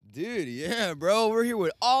Dude, yeah, bro. We're here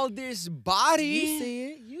with all this body. You see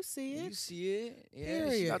it. You see it. You see it. Yeah, she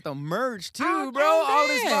Period. got the merch too, I'm bro. All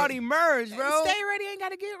this dead. body merch, bro. Stay ready, ain't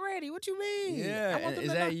gotta get ready. What you mean? Yeah, I want them is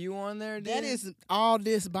to that know- you on there, dude? That is all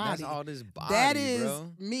this body. That's all this body, That is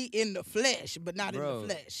bro. me in the flesh, but not Bro, in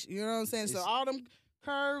the flesh. You know what I'm saying? So it's- all them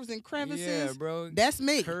curves and crevices. Yeah, bro. That's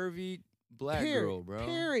me. Curvy black Period. girl, bro.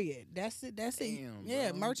 Period. That's it. That's it. Damn, Yeah,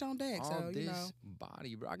 bro. merch on deck. All So this you know.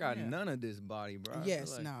 body, bro. I got Yeah. none of this body, bro. I feel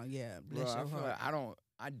Yes. like- No. Yeah. Bro, Bless I your feel heart. like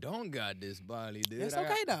I don't got this body, dude. It's I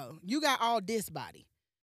got- okay though. You got all this body.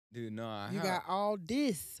 Dude, no, I You have- got all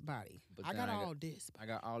this body. But I then got I got- all this. I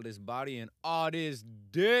got all this body and all this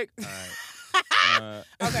dick. All right.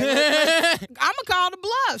 Okay, I'm gonna call the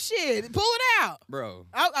bluff. Shit, pull it out. Bro,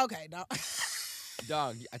 Oh, okay, no.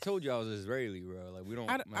 dog, I told you I was Israeli, bro. Like, we don't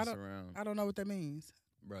mess around. I don't know what that means.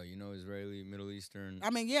 Bro, you know Israeli, Middle Eastern. I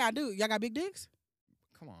mean, yeah, I do. Y'all got big dicks?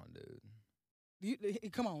 Come on,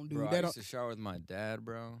 dude. Come on, dude. Bro, I That used to shower with my dad,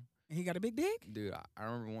 bro. and he got a big dick? Dude, I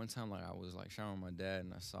remember one time, like, I was, like, showering with my dad,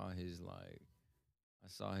 and I saw his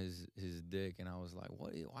dick, and I was like,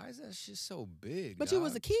 "What? Why is that shit so big?" But you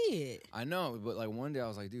was a dog? kid. I know, but like one day I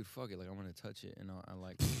was like, "Dude, fuck it! Like I'm gonna touch it," and I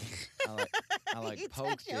You poked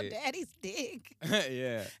touched your it. daddy's dick.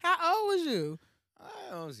 Yeah, How old was you?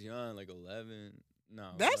 I was young, like 11.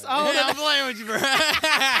 No, That's like, old. I'm playing with you, bro.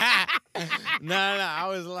 no, I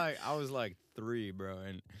was like 3, bro,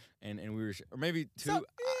 and we were, or maybe 2.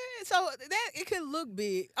 So that it could look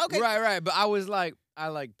big. Okay. Right. But I was like,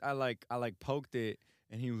 I poked it,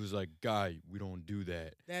 and he was like, "Guy, we don't do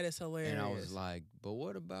that." That is hilarious. And I was like, "But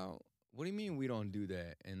what do you mean we don't do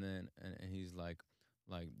that?" And then and he's like,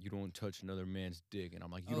 "You don't touch another man's dick." And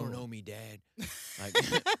I'm like, "You don't know me, Dad. Like,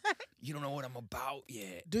 you don't know what I'm about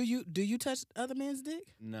yet." Do you touch other men's dick?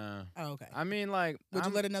 Nah. Oh, okay. I mean, like, Would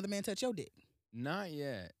you let another man touch your dick? not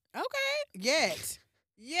yet. Okay. Yet.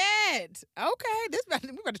 Okay.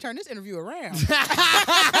 We got to turn this interview around.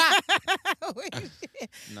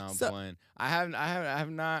 No, I'm So- playing. I have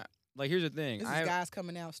not. Like, here's the thing. This is guys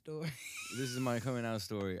coming out story. This is my coming out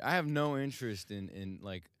story. I have no interest in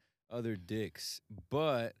like other dicks,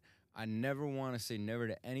 but I never want to say never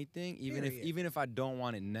to anything, Period. even if I don't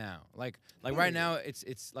want it now. Like right Period. now,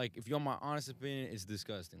 it's like, if you want my honest opinion, it's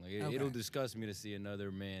disgusting. Like it'll Okay. disgust me to see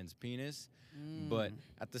another man's penis, but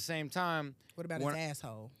at the same time, What about when- his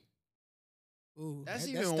asshole? Ooh, that's that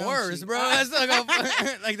even stumped worse, you. bro. That's like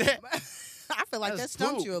like that. I feel like That's that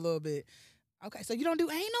stumped poop. you a little bit. Okay, so you don't do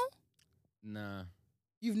anal? Nah,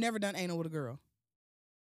 You've never done anal with a girl?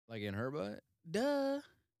 like in her butt. Duh.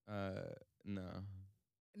 No,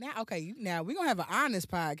 Now, okay, now we're gonna have an honest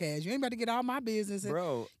podcast. You ain't about to get all my business.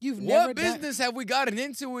 bro. You've never What done- business have we gotten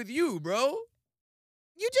into with you, bro?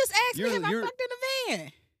 You just asked me You're- if I you're- fucked in a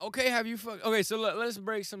van. Okay, have you fucked? Okay, so let's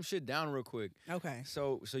break some shit down real quick. Okay.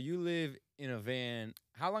 So you live in a van.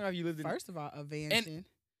 How long have you lived in First of all, a vantion.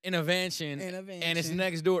 in a vansion? In a vantion. And it's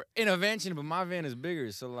next door in a vansion, but my van is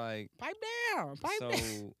bigger. So like, Pipe down. Pipe so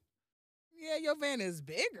down. Yeah, your van is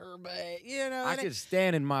bigger, but you know I it could ain't,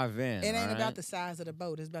 stand in my van. it ain't alright? about the size of the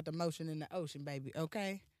boat. It's about the motion in the ocean, baby.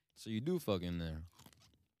 Okay. So you do fuck in there.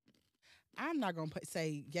 I'm not gonna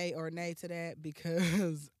say yay or nay to that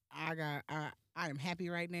because I am happy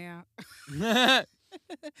right now. Bro,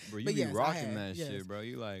 you But be yes, I rocking have, that yes. shit, bro.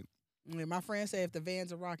 You like. Yeah, my friend said if the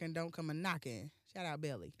vans are rocking, don't come a knocking. Shout out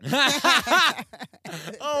Belly.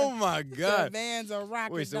 Oh my The god. vans are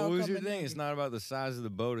rocking. Wait, so don't what was come your a thing? It's knocking. not about the size of the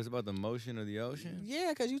boat. It's about the motion of the ocean. Yeah,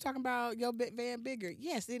 because you talking about your van bigger.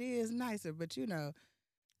 Yes, it is nicer, but you know,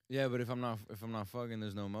 Yeah, but if I'm not fucking,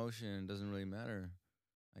 there's no motion. It doesn't really matter,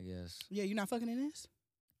 I guess. yeah, you're not fucking in this?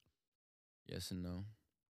 Yes and no.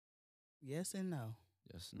 Yes and no.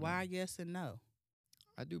 Yes and no. Why yes and no?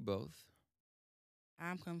 I do both.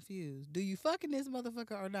 I'm confused. Do you fucking this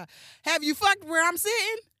motherfucker or not? Have you fucked where I'm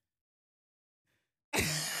sitting?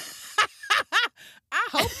 I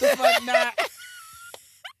hope the fuck not.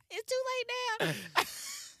 It's too late now.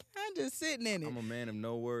 I'm just sitting in it. I'm a man of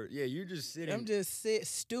no word. Yeah, you're just sitting. I'm just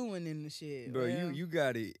stewing in the shit. Bro, Well, you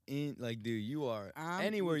got it in, like, dude, you are I'm-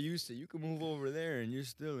 anywhere you sit. You can move over there and you're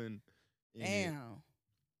still in it. damn.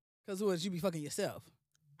 Because what, you be fucking yourself?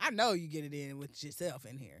 I know you get it in with yourself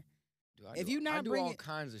in here. Dude, I If do- you not I do bring all it-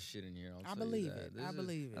 kinds of shit in here. I believe it. I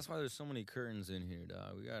believe it. That's why there's so many curtains in here,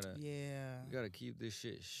 dog. We Yeah. gotta keep this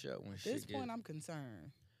shit shut when At shit this get. point, I'm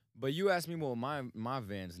concerned. But you asked me what my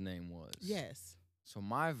van's name was. Yes. So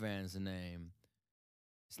my van's name,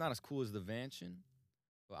 it's not as cool as the Vantion,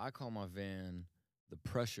 but I call my van the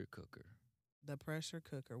pressure cooker. The pressure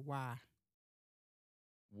cooker. Why?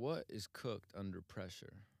 What is cooked under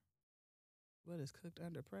pressure? What is cooked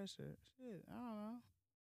under pressure? Shit, I don't know.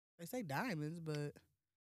 They say diamonds, but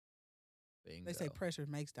Bingo. They say pressure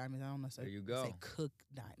makes diamonds. I don't know. So There you they go. say cook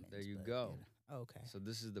diamonds. There you but, go. Okay. So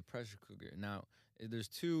this is the pressure cooker. Now, there's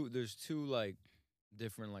two like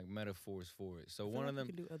different like metaphors for it. So I feel one like of them,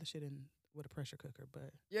 you can do other shit with a pressure cooker,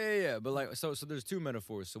 but yeah. But like, so there's two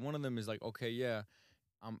metaphors. So one of them is like, okay, yeah,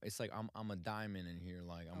 it's like I'm a diamond in here.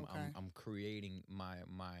 Like Okay. I'm creating my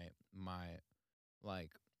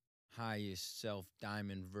like highest self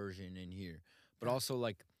diamond version in here. But Gotcha. also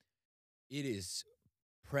like it is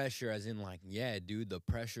pressure as in like, yeah, dude, the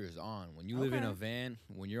pressure is on. When you live in Okay. a van,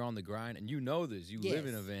 when you're on the grind, and you know this, you live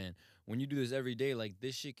in a Yes. van, when you do this every day, like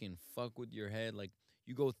this shit can fuck with your head. Like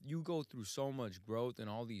you go through so much growth in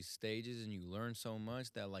all these stages and you learn so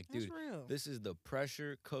much that like, That's dude, real. this is the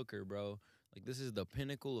pressure cooker, bro. Like this is the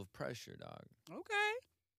pinnacle of pressure, dog. Okay.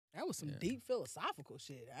 That was some Yeah. deep philosophical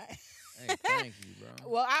shit. Hey, thank you, bro.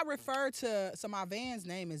 Well, I refer to my van's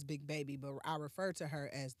name is Big Baby, but I refer to her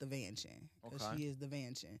as the Vanchin because Okay. she is the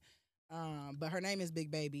Vanchin. But her name is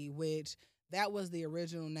Big Baby, which that was the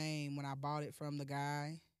original name when I bought it from the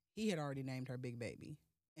guy. He had already named her Big Baby.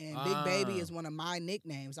 And Big Baby is one of my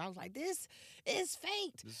nicknames. I was like, this is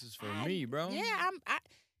fate. This is for me, bro. Yeah,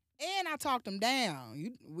 and I talked him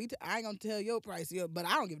down. I ain't gonna tell your price, but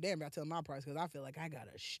I don't give a damn about telling my price because I feel like I got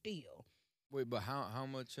a steal. Wait, but how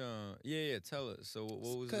much? Yeah. Tell us. So what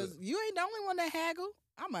was it? Because you ain't the only one that haggle.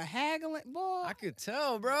 I'm a haggling boy. I could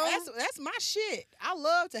tell, bro. That's my shit. I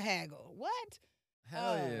love to haggle. What?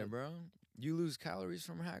 Hell yeah, bro. You lose calories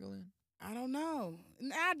from haggling? I don't know.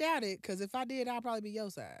 I doubt it, because if I did, I'd probably be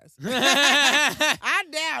your size. That's I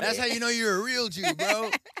doubt it. how you know you're a real Jew,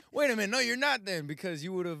 bro. Wait a minute. No, you're not then, because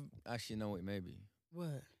you would have. Actually, no, wait, maybe.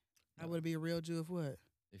 What? I would be a real Jew if what?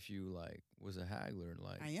 If you, like, was a haggler.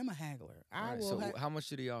 Like, I am a haggler. right, so how much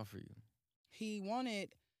did he offer you? He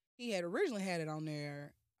had originally had it on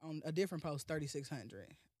there on a different post,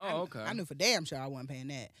 3,600. Oh, okay. I knew for damn sure I wasn't paying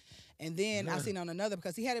that. And then I seen on another,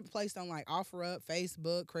 because he had it placed on like OfferUp,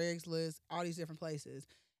 Facebook, Craigslist, all these different places.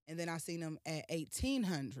 And then I seen him at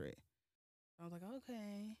 1,800. I was like,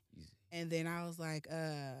 okay. Easy. And then I was like,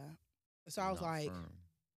 so I was Not like, firm.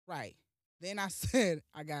 right. Then I said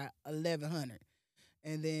I got 1,100.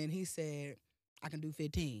 And then he said, I can do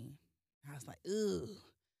 15. I was like, ugh.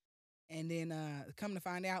 And then come to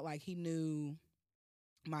find out, like, he knew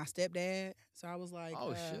my stepdad. So I was like,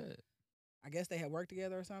 Oh, shit. I guess they had worked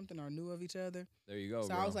together or something or knew of each other. There you go, So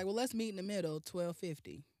bro. I was like, well, let's meet in the middle,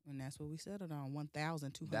 $1,250. And that's what we settled on,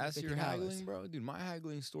 $1,250. That's your haggling, bro? Dude, my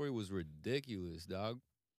haggling story was ridiculous, dog.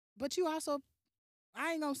 But you also,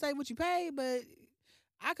 I ain't going to say what you paid, but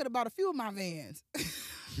I could have bought a few of my vans.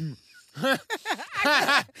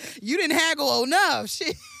 You didn't haggle enough,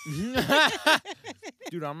 shit.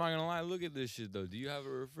 Dude, I'm not gonna lie. Look at this shit though. Do you have a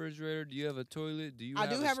refrigerator? Do you have a toilet? Do you? I have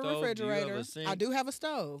do a have a stove? refrigerator. Do you have a sink? I do have a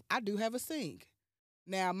stove. I do have a sink.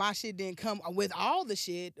 Now my shit didn't come with all the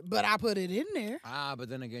shit, but I put it in there. But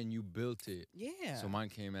then again, you built it. Yeah. So mine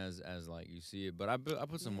came as like you see it, but I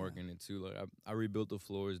put some work in it too. Like I rebuilt the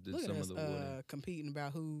floors, did Look some at of us, the wood. competing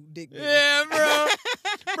about who dick bigger. Yeah, bro.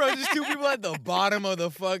 Bro, just two people at the bottom of the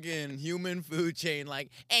fucking human food chain. Like,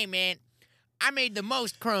 hey man, I made the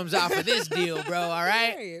most crumbs off of this deal, bro. All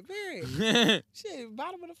right. Period. Shit,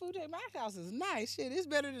 bottom of the food chain. My house is nice. Shit, it's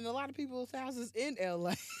better than a lot of people's houses in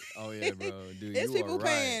LA. Oh yeah, bro. Dude, It's you people are right.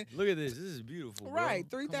 paying- Look at this. This is beautiful, bro. Right,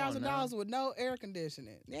 Come on $3,000 now. with no air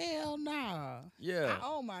conditioning. Hell nah. Yeah. I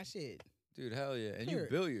own my shit. Dude, hell yeah. And Period.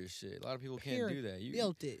 you built your shit. A lot of people can't do that. You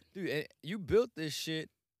Built it Dude, you built this shit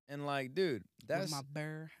and like, dude, that's with my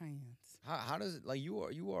bare hands. how does it like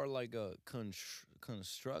you are like a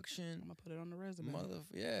construction I'm gonna put it on the resume.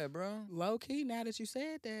 yeah, bro. Low key, now that you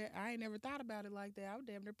said that, I ain't never thought about it like that. I would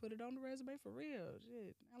damn near put it on the resume for real.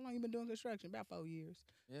 Shit. How long you been doing construction? About 4 years.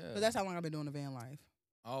 Yeah. But that's how long I've been doing the van life.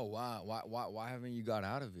 Oh wow. Why haven't you got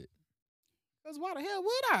out of it? Cause why the hell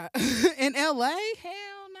would I? In LA?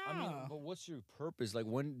 Hell no. I mean, but what's your purpose? Like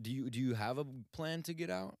when do you have a plan to get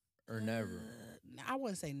out or never? I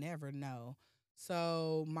wouldn't say never, no.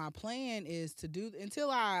 So my plan is to do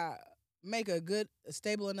until I make a good,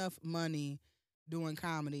 stable enough money doing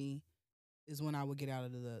comedy is when I would get out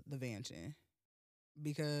of the Vanchin.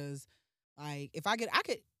 Because like if I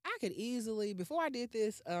could easily, before I did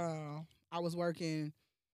this, I was working.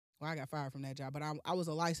 Well, I got fired from that job, but I was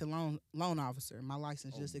a licensed loan officer. My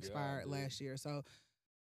license just expired last year. So,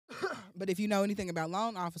 but if you know anything about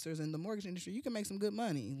loan officers in the mortgage industry, you can make some good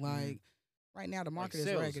money. Like right now, the market like is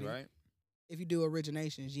sales, raggedy. right? If you do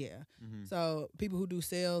originations, yeah. Mm-hmm. So people who do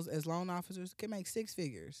sales as loan officers can make 6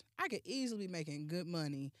 figures. I could easily be making good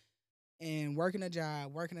money and working a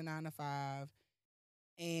job, working a 9 to 5,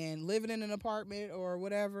 and living in an apartment or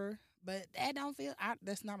whatever. But that don't feel.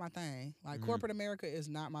 That's not my thing. Like Mhm. corporate America is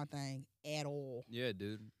not my thing at all. Yeah,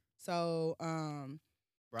 dude. So,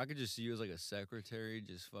 Bro, I could just see you as like a secretary,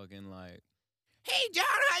 just fucking like, hey, John,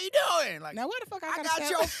 how you doing? Like, now why the fuck I gotta got sound,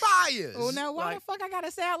 your fires. Oh, now why like, the fuck I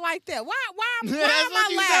gotta sound like that? Why that's am I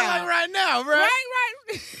what you loud? sound like right now, bro.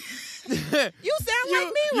 Right. You sound like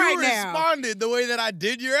me right you now. responded the way that I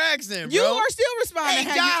did your accent, bro. You are still responding.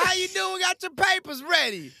 Hey, John, how you doing? Got your papers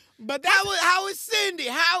ready. But that's How is Cindy?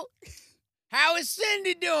 How is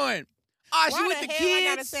Cindy doing? Oh, she why with the the hell I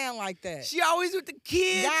gotta kids? sound like that? She always with the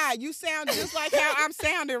kids? God, you sound just like how I'm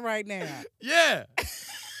sounding right now. Yeah.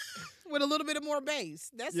 With a little bit of more bass.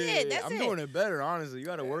 That's Yeah, it. That's I'm it. doing it better, honestly. You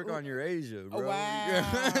got to work on your Asia, bro.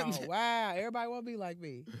 Wow. Everybody want to be like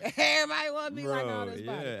me. Everybody want to be like all this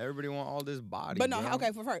body. Yeah, everybody want all this body. But no, bro.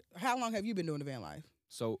 okay, for first, how long have you been doing the van life?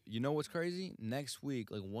 So, you know what's crazy? Next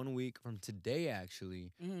week, like 1 week from today,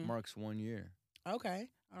 actually, marks 1 year. Okay.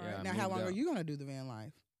 All right. Yeah, I now, how moved long are out. you going to do the van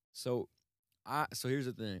life? So here's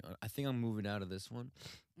the thing. I think I'm moving out of this one.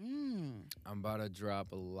 Mm. I'm about to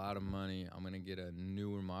drop a lot of money. I'm gonna get a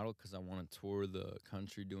newer model because I want to tour the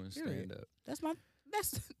country doing Period. stand up.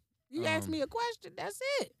 You asked me a question. That's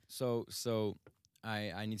it. So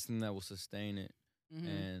I need something that will sustain it,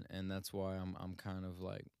 Mhm. and that's why I'm kind of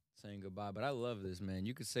like saying goodbye. But I love this, man.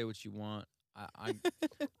 You can say what you want.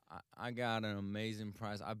 I got an amazing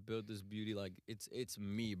price. I built this beauty like it's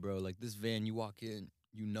me, bro. Like this van, you walk in,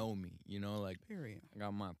 you know me. You know, like Period. I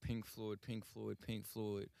got my Pink Floyd.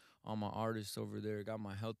 All my artists over there. Got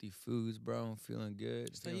my healthy foods, bro. I'm feeling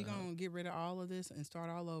good. So you feeling going to get rid of all of this and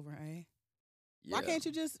start all over, eh? yeah. Why can't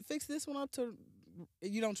you just fix this one up to,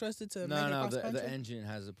 you don't trust it to make it No, cross the country? engine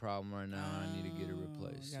has a problem right now. I need to get it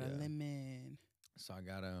replaced. Got a Yeah. lemon. So I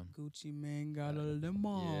gotta. Gucci man got a lemon.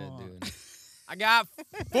 Yeah, dude. I got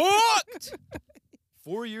fucked.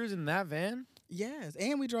 4 years in that van. Yes,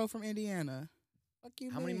 and we drove from Indiana. Fuck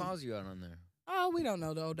you. How many mean? miles you got on there? Oh, we don't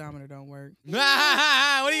know. The odometer don't work. What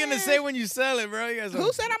are you gonna say when you sell it, bro? You guys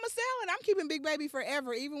Who said I'ma sell it? I'm keeping Big Baby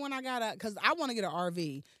forever, even when I got cause I want to get an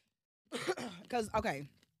RV. Cause okay,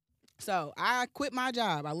 so I quit my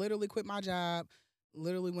job. I literally quit my job.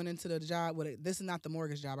 Literally went into the job with it. This is not the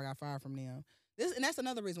mortgage job. I got fired from them. And that's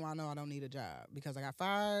another reason why I know I don't need a job, because I got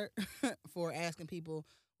fired for asking people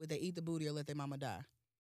would they eat the booty or let their mama die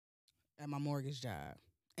at my mortgage job.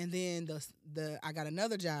 And then I got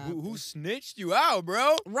another job. Who snitched you out,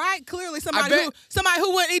 bro? Right, clearly somebody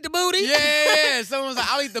who wouldn't eat the booty. Yeah. Someone was like,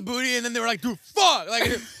 "I'll eat the booty," and then they were like, "Dude, fuck!"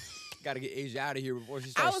 Like, gotta get Asia out of here before she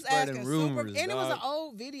starts spreading rumors. And it was an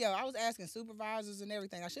old video. I was asking supervisors and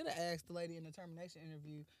everything. I should have asked the lady in the termination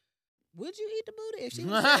interview, would you eat the booty? If she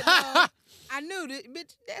was said no, I knew that,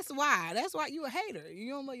 bitch. That's why. That's why you a hater.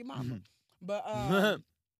 You don't love your mama. But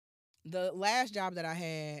the last job that I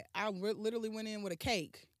had, I literally went in with a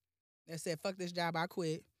cake that said, "Fuck this job, I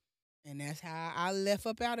quit," and that's how I left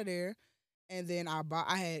up out of there. And then I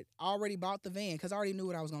had already bought the van because I already knew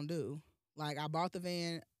what I was gonna do. Like I bought the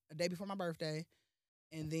van a day before my birthday,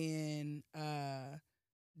 and then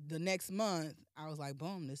the next month I was like,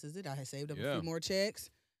 "Boom, this is it." I had saved up a few more checks.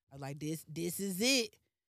 I was like, "This is it."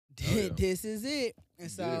 This is it. And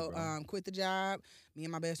so quit the job. Me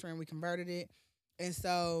and my best friend, we converted it. And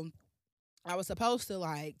so I was supposed to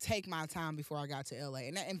like take my time before I got to LA.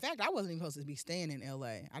 And in fact, I wasn't even supposed to be staying in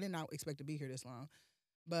LA. I did not expect to be here this long.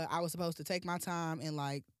 But I was supposed to take my time and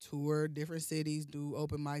like tour different cities, do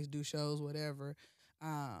open mics, do shows, whatever.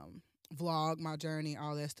 Vlog my journey,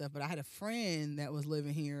 all that stuff. But I had a friend that was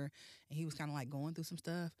living here and he was kind of like going through some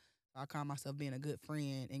stuff. So I called myself being a good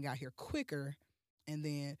friend and got here quicker. And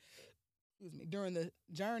then, during the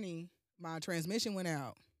journey, my transmission went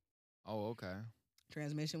out. Oh, okay.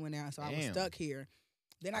 Transmission went out, so Damn. I was stuck here.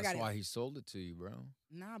 Then That's why he sold it to you, bro.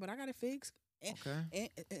 Nah, but I got it fixed. Okay.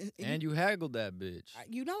 And you haggled that bitch.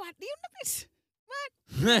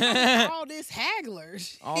 What? All this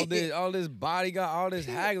hagglers. all this body got all this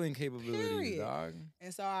haggling capabilities, Period. dog.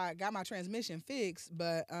 And so I got my transmission fixed,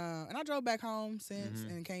 but and I drove back home since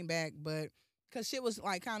and came back, but because shit was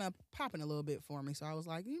like kind of popping a little bit for me. So I was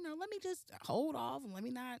like, let me just hold off and let me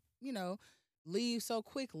not, leave so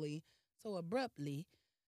quickly, so abruptly.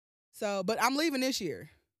 So, but I'm leaving this year.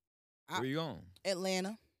 Where you going?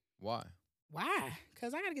 Atlanta. Why?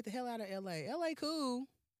 Because I got to get the hell out of LA. LA cool.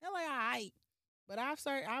 LA all right. But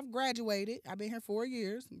I've graduated. I've been here 4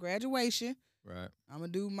 years. Graduation. Right. I'm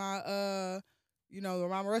going to do my, the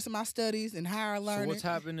rest of my studies and higher learning. So what's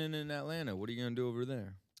happening in Atlanta? What are you going to do over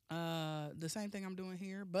there? The same thing I'm doing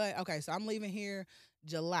here. But, okay, so I'm leaving here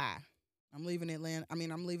July. I'm leaving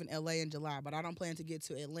I'm leaving LA in July, but I don't plan to get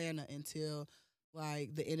to Atlanta until,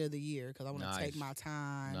 like, the end of the year because I want to take my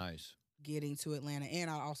time. Nice. getting to Atlanta, and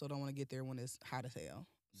I also don't want to get there when it's hot as hell.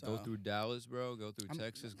 So Go through Dallas, bro. Go through I'm-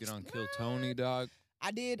 Texas. Get on Kill Tony, dog.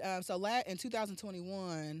 I did. In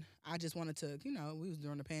 2021, I just wanted to, we was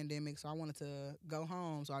during the pandemic, so I wanted to go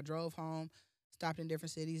home. So I drove home, stopped in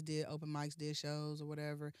different cities, did open mics, did shows or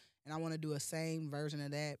whatever, and I want to do a same version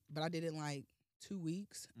of that. But I did it in like 2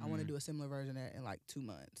 weeks. I want to do a similar version of that in like 2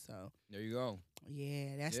 months. So There you go.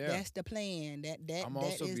 yeah, that's the plan. I'm that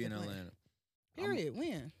also is be in the plan. Atlanta Period.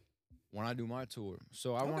 When? when I do my tour.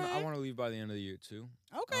 So I want Okay. to leave by the end of the year too.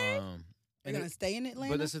 Okay. You're And gonna stay in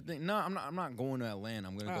Atlanta. But that's the thing. No, I'm not going to Atlanta.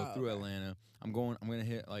 I'm gonna go Oh, through okay. Atlanta. I'm gonna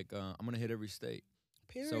hit I'm gonna hit every state.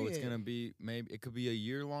 Period. So it's gonna be it could be a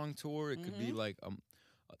year-long tour. It could be like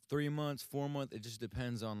 3 months, 4 months. It just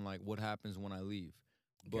depends on like what happens when I leave.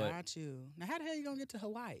 But Got you. Now, how the hell you gonna get to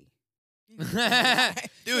Hawaii?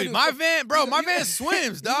 dude, my van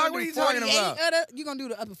swims, dog. What are you talking about? You gonna do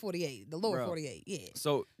the upper 48, the lower Bro. 48, yeah.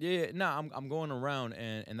 So I'm going around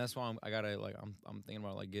and that's why I gotta like I'm thinking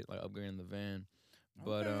about like upgrading the van,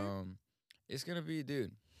 but Okay. it's gonna be,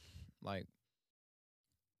 dude, like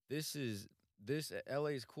this LA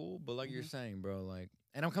is cool, but like you're saying, bro, like,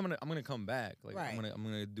 and I'm gonna come back, like Right. I'm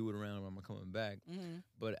gonna do it around when I'm coming back, Mm-hmm.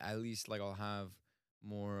 but at least like I'll have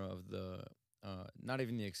more of the not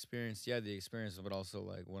even the experience, the experience, but also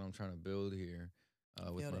like what I'm trying to build here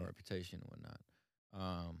with feel my that. reputation and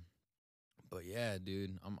whatnot. But yeah,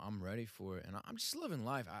 dude, I'm ready for it, and I'm just living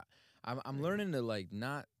life. I'm learning to like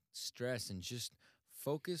not stress and just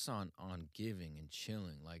focus on giving and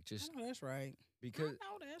chilling, like just I know that's right. because, I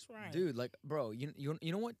know that's right. dude, like, bro, you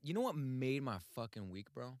know what made my fucking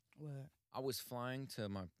week, bro? What? I was flying to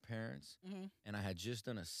my parents, Mm-hmm. and I had just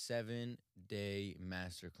done a 7-day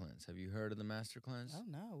master cleanse. Have you heard of the master cleanse? Oh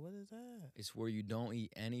no, what is that? It's where you don't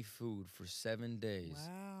eat any food for 7 days.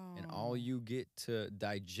 Wow. And all you get to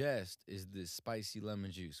digest is this spicy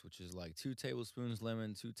lemon juice, which is like 2 tablespoons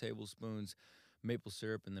lemon, 2 tablespoons maple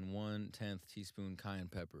syrup, and then 1/10 teaspoon cayenne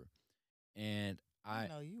pepper. And I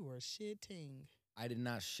know you were shitting. I did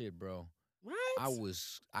not shit, bro. What?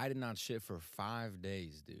 I did not shit for 5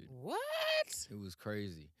 days, dude. What? It was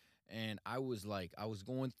crazy. And I was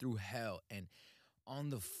going through hell. And on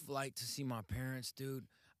the flight to see my parents, dude,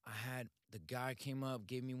 the guy came up,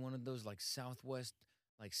 gave me one of those like Southwest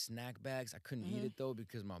like snack bags. I couldn't eat it though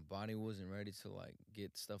because my body wasn't ready to like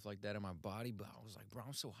get stuff like that in my body. But I was like, bro,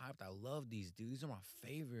 I'm so hyped. I love these, dude. These are my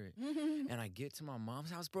favorite. And I get to my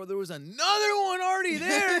mom's house, bro. There was another one already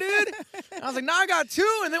there, dude. I was like, nah, I got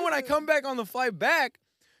 2. And then when I come back on the flight back,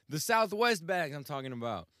 the Southwest bags I'm talking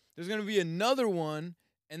about, there's gonna be another one,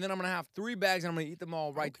 and then I'm gonna have 3 bags, and I'm gonna eat them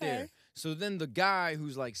all right there. So then the guy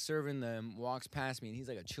who's like serving them walks past me, and he's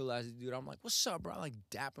like a chill ass dude. I'm like, what's up, bro? I like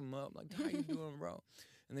dap him up, like, how you doing, bro?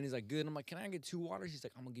 And then he's like, good. And I'm like, can I get 2 waters? He's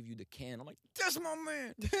like, I'm gonna give you the can. I'm like, that's my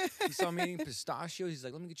man. He saw me eating pistachios. He's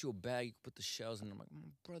like, let me get you a bag. You can put the shells in. I'm like,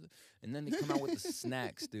 brother. And then they come out with the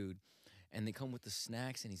snacks, dude. And they come with the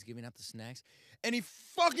snacks, and he's giving out the snacks. And he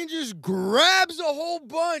fucking just grabs a whole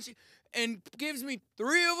bunch and gives me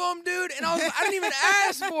 3 of them, dude. And I didn't even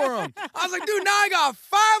ask for them. I was like, dude, now I got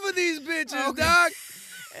 5 of these bitches, dog.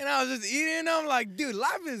 And I was just eating them like, dude,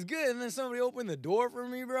 life is good. And then somebody opened the door for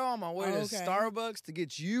me, bro, on my way to Starbucks to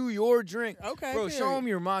get you your drink. Okay, bro, show period. him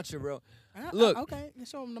your matcha, bro. Look. Okay,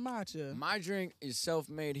 show him the matcha. My drink is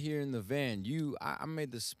self-made here in the van. I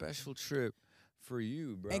made the special trip for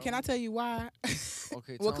you, bro. And can I tell you why?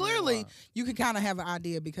 Okay, Well, tell me clearly why. you can kind of have an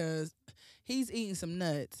idea because he's eating some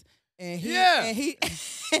nuts, and he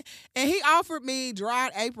and he offered me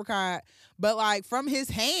dried apricot, but like from his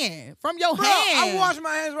hand, from your Bro, hand. I washed my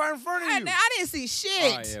hands right in front of you. I didn't see shit.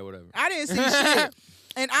 Oh, yeah, whatever. I didn't see shit.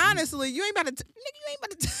 And honestly, you ain't about to,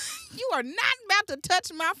 you are not about to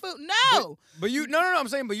touch my food. No. But you, no, I'm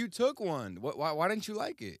saying, but you took one. Why didn't you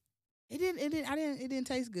like it? It didn't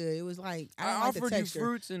taste good. It was like I, I didn't like the offered you texture.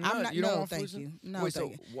 fruits and I'm nuts. not. You don't No, want thank fruits and- you. No, Wait,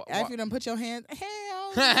 thank so you. After you done put your hands,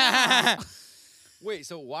 hell no. Wait,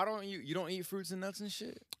 so why don't you don't eat fruits and nuts and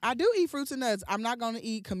shit? I do eat fruits and nuts. I'm not going to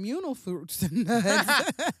eat communal fruits and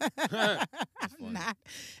nuts. funny. I'm not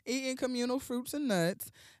eating communal fruits and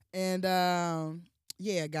nuts. And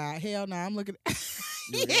yeah, God, hell no. I'm looking.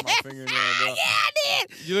 You looking at my fingernail, bro. Yeah, I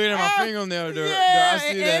did. You looking at my fingernail, dude. Yeah, I see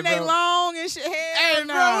and that, they bro. long and shit. Hell Hey,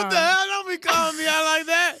 no. bro, what the hell? Don't be calling me out like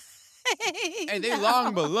that. Hey, they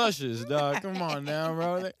long but luscious, dog. Come on now,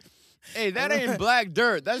 bro. Hey, that ain't black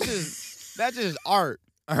dirt. That's just art.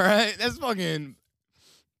 All right, that's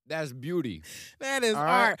beauty. That is All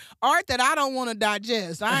right. art. Art that I don't want to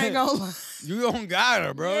digest. I ain't gonna lie. You don't got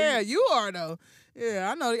her, bro. Yeah, you are though.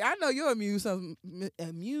 Yeah, I know your immune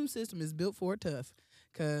system is built for it tough.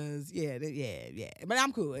 Cause yeah. But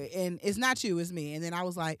I'm cool. And it's not you, it's me. And then I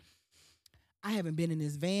was like, I haven't been in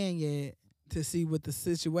this van yet to see what the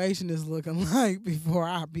situation is looking like before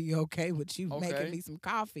I be okay with you making me some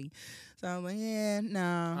coffee. So I'm like, yeah, no.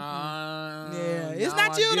 Yeah, it's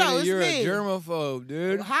not you though. It's You're me. You're a germaphobe,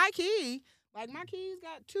 dude. Well, high key. Like my keys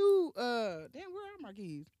got 2. Damn, where are my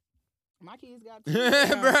keys? My keys got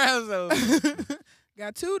 2.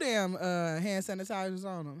 Got 2 damn hand sanitizers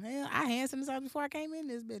on them. Hell, I hand sanitized before I came in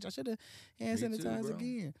this bitch. I should have hand sanitized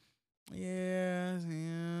again. Yeah.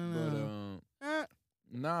 But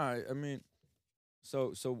nah, I mean,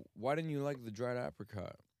 so why didn't you like the dried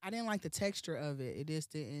apricot? I didn't like the texture of it. It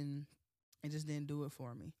just didn't do it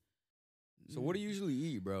for me. So what do you usually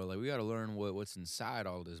eat, bro? Like we gotta learn what's inside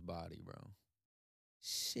all this body, bro.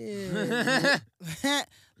 Shit.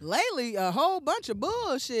 Lately, a whole bunch of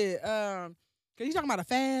bullshit. Cause you talking about a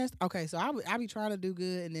fast? Okay, so I be trying to do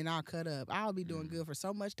good and then I'll cut up. I'll be doing good for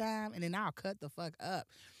so much time and then I'll cut the fuck up.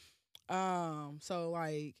 So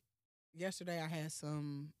like yesterday I had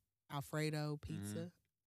some Alfredo pizza.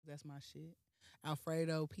 That's my shit.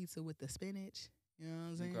 Alfredo pizza with the spinach. You know what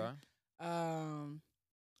I'm saying? Okay.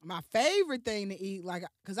 My favorite thing to eat, like,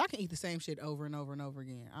 cause I can eat the same shit over and over and over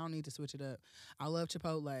again. I don't need to switch it up. I love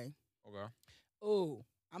Chipotle. Okay. Oh,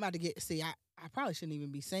 I'm about to get. See, I probably shouldn't even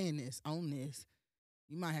be saying this on this.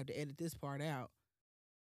 You might have to edit this part out.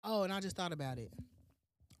 Oh, and I just thought about it.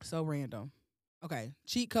 So random. Okay,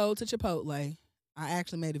 cheat code to Chipotle. I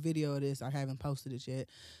actually made a video of this. I haven't posted it yet,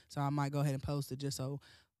 so I might go ahead and post it just so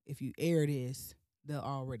if you air this, they'll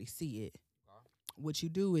already see it. What you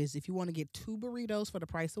do is if you want to get 2 burritos for the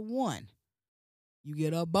price of 1, you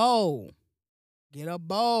get a bowl. Get a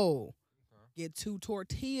bowl. Okay. Get 2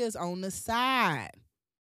 tortillas on the side.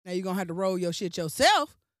 Now you're going to have to roll your shit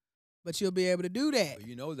yourself, but you'll be able to do that. But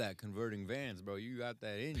you know that converting vans, bro. You got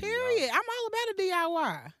that in you. Period. I'm all about a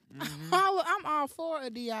DIY. Mm-hmm. I'm all for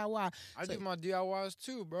a DIY. I do my DIYs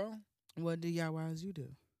too, bro. What DIYs you do?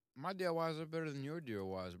 My DIYs are better than your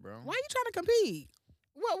DIYs, bro. Why you trying to compete?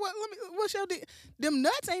 What's your them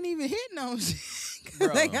nuts ain't even hitting on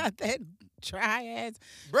shit. They got that dry ass.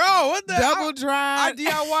 Bro, what the double dry? I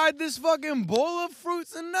DIY'd this fucking bowl of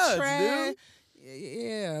fruits and nuts, dude.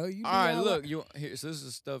 Yeah. You all right, look, here. So this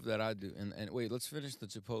is stuff that I do, and wait, let's finish the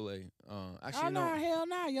Chipotle. Actually, no, hell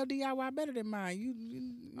no, your DIY better than mine. You.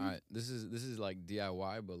 All right, this is like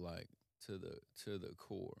DIY, but like to the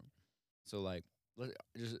core. So like,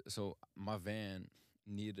 so my van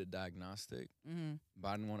needed a diagnostic, but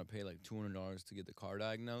I didn't want to pay like $200 to get the car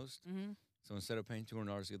diagnosed. So instead of paying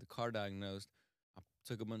 $200 to get the car diagnosed, I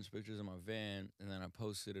took a bunch of pictures of my van and then I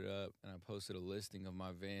posted it up and I posted a listing of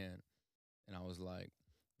my van, and I was like,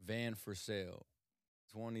 van for sale,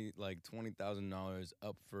 $20,000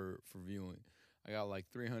 up for viewing. I got like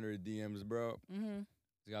 300 DMs, bro.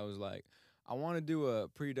 The guy was like, I want to do a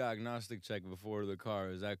pre-diagnostic check before the car.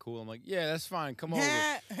 Is that cool? I'm like, yeah, that's fine. Come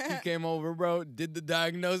over. He came over, bro, did the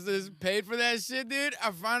diagnosis, paid for that shit, dude.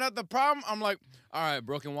 I found out the problem. I'm like, all right,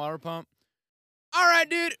 broken water pump. All right,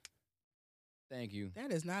 dude. Thank you.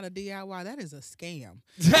 That is not a DIY. That is a scam.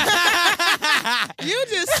 You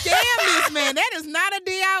just scammed this man. That is not a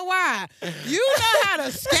DIY. You know how to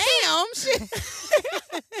scam. Shit.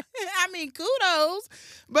 I mean, kudos.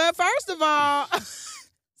 But first of all,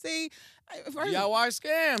 see, DIY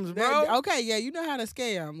scams, bro. Okay, yeah, you know how to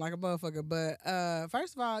scam like a motherfucker. But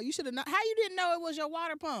first of all, you should have known. How you didn't know it was your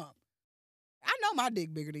water pump? I know my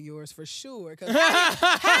dick bigger than yours for sure. Cause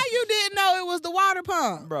how you didn't know it was the water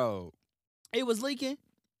pump, bro? It was leaking.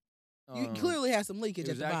 You clearly had some leakage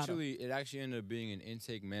at the bottom. It actually ended up being an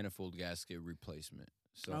intake manifold gasket replacement.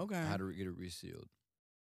 So I had to get it resealed.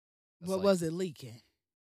 What was it leaking?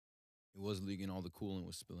 It was leaking. All the coolant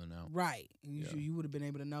was spilling out. Right. You would have been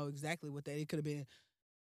able to know exactly what that. It could have been.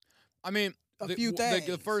 I mean, a few things.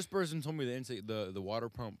 The first person told me the intake, the water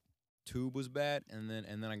pump tube was bad, and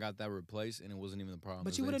then I got that replaced, and it wasn't even the problem.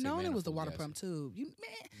 But you would have known it was the water pump tube. You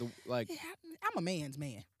man, I'm a man's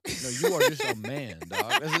man. No, you are just a man, dog.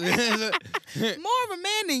 More of a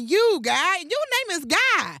man than you, guy. Your name is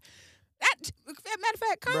Guy. Matter of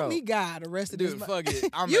fact, call me Guy the rest of this month. Fuck it.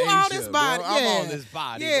 I'm you Asia, on this body. Bro. Yeah. I'm on this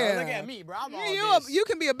body. Yeah. Bro. Look at me, bro. I'm on this. You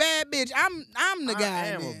can be a bad bitch. I'm the guy. I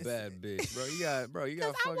am a bad bitch, bro. You got fucking.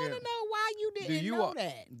 Because I want to know why you didn't know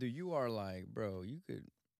that. Dude, you are like, bro.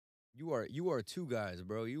 You are two guys,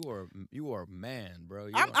 bro. You are a man, bro.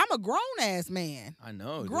 I'm a grown ass man. I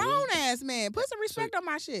know, grown ass man. Put some respect on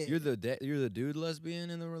my shit. You're the dude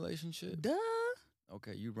lesbian in the relationship. Duh.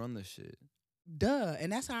 Okay, you run the shit. Duh,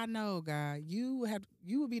 and that's how I know, guy. You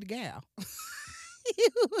would be the gal.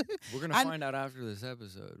 We're gonna find out after this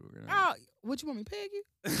episode. Oh, what you want me to peg you?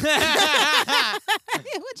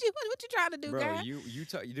 what you trying to do, bro? guy? You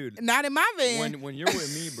dude. Not in my van. When you're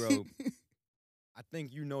with me, bro. I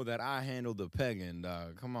think you know that I handle the pegging,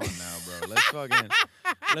 dog. Come on now, bro.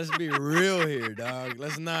 Let's be real here, dog.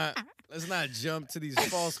 Let's not jump to these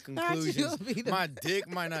false conclusions. My dick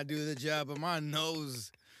might not do the job, but my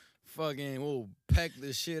nose fucking will peck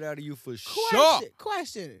the shit out of you for sure.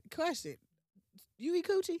 Question. You eat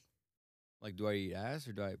coochie? Like, do I eat ass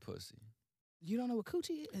or do I eat pussy? You don't know what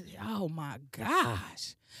coochie is? Oh my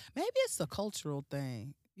gosh. Maybe it's a cultural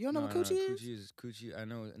thing. You don't know what coochie is? Coochie. I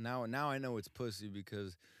know now. I know it's pussy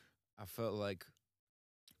because I felt like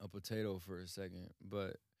a potato for a second,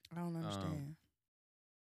 but I don't understand.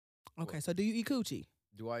 Okay, so do you eat coochie?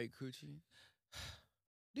 Do I eat coochie?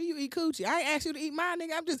 Do you eat coochie? I ain't asked you to eat mine,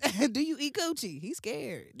 nigga. I'm just, do you eat coochie? He's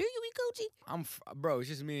scared. Do you eat coochie? Bro, it's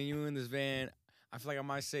just me and you in this van. I feel like I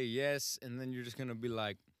might say yes, and then you're just gonna be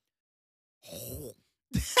like, what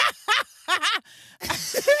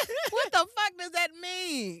the fuck does that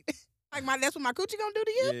mean? Like that's what my coochie gonna do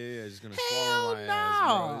to you? Yeah, just gonna swallow my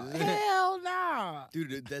ass, bro. Hell no.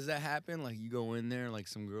 Dude, does that happen? Like you go in there, like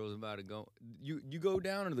some girl's about to go. You go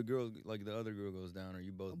down, or the girl, like the other girl goes down, or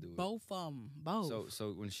you both do it? Both of them, both.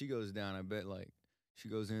 So when she goes down, I bet like she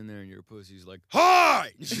goes in there and your pussy's like,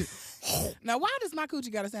 hi! Now why does my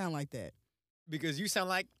coochie gotta sound like that? Because you sound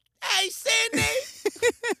like, hey, Cindy!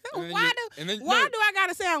 Why do I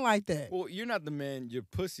gotta sound like that? Well, you're not the man. Your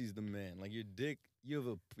pussy's the man. Like your dick,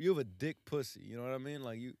 you have a dick pussy. You know what I mean?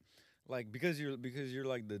 Like you, like because you're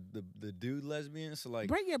like the dude lesbian. So like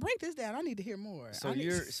break this down. I need to hear more. So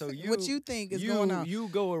you what you think is going on? You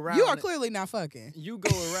go around. You are clearly not fucking. You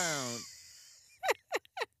go around.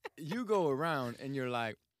 You go around and you're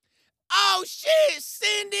like, oh shit,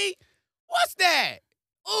 Cindy, what's that?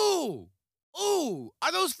 Ooh,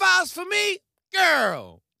 are those files for me,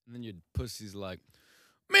 girl? And then your pussy's like,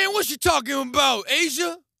 man, what you talking about,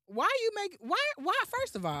 Asia? Why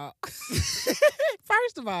first of all,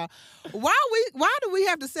 why do we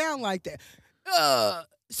have to sound like that?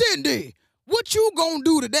 Cindy, what you gonna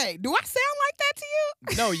do today? Do I sound like that to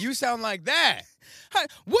you? No, you sound like that. Hey,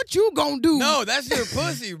 what you gonna do? No, that's your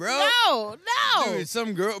pussy, bro. No. Dude,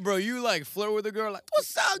 some girl, bro, you like flirt with a girl like,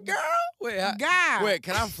 what's up, girl? Wait,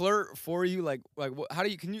 can I flirt for you? Like, how do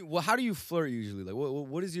you flirt usually? Like,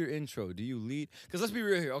 what is your intro? Do you lead? Because let's be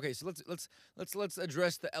real here. Okay, so let's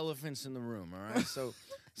address the elephants in the room. All right, so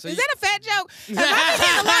is that a fat joke? Have I been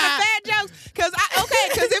getting a lot of fat jokes?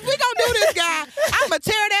 Because if we gonna do this, guy, I'm gonna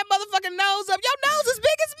tear that motherfucking nose up. Your nose as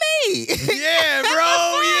big as me. Yeah,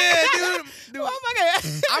 bro. Yeah, dude. Oh my God.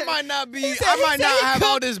 I might not have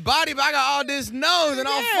all this body, but I got all this nose, and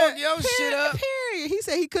I'll fuck your shit up. Period. He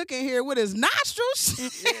said he cooking here with his nostrils.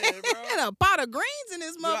 Yeah, bro. And a pot of greens in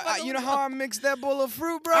his motherfucker. You know how I mixed that bowl of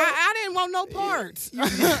fruit, bro? I didn't want no parts.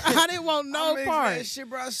 I didn't want no parts. That shit,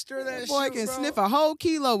 bro. I stir that shit, boy can sniff a whole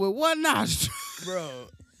kilo with one nostril. Bro,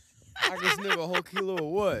 I can sniff a whole kilo of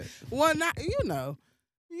what?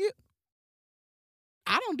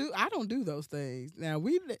 I don't do those things. Now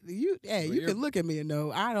you can look at me and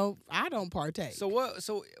know I don't partake. So what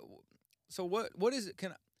is it?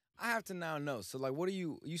 I have to now know. So like, what are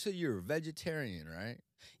you said you're a vegetarian, right?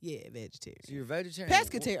 Yeah, vegetarian. So you're vegetarian.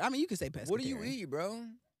 Pescatarian. I mean, you can say pescatarian. What do you eat, bro?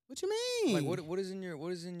 What you mean? Like what is in your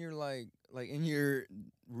like in your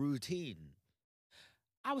routine?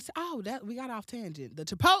 We got off tangent. The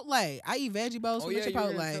Chipotle. I eat veggie bowls from the Chipotle.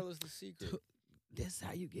 You're gonna tell us the secret. This is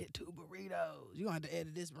how you get 2 burritos. You're going to have to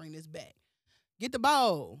edit this, bring this back. Get the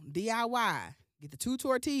bowl, DIY. Get the 2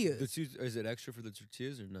 tortillas. Is it extra for the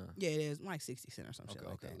tortillas or no? Yeah, it is. Like 60 cents or some shit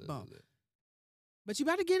like that. Boom. Lit. But you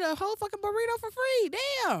about to get a whole fucking burrito for free.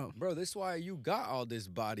 Damn. Bro, that's why you got all this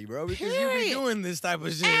body, bro. Because Period. you be doing this type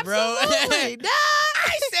of shit, bro. Absolutely. Duh. I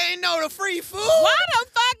ain't saying no to free food. Why the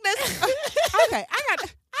fuck this? Okay,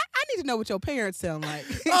 I need to know what your parents sound like.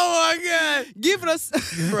 Oh my God. Give us,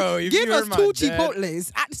 bro. give us 2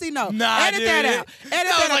 Chipotles. Edit that out. Edit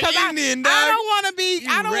that out. Like Indian, I don't want to be.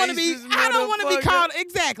 I don't want to be caught.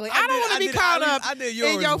 Exactly. I don't want to be caught up in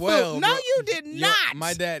your well, food. Bro. No, you did not.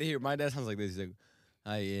 My dad sounds like this. He's like,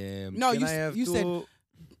 I am. No, Can I have you two?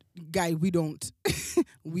 said, guy, we don't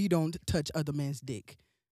touch other man's dick.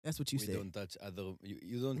 That's what you said. We don't touch other.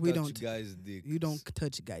 You don't touch guys' dick. You don't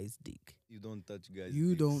touch guys' dick. You don't touch guys'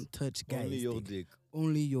 You don't touch guys' Only your dick.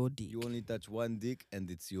 Only your dick. You only touch one dick and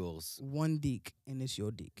it's yours. One dick and it's your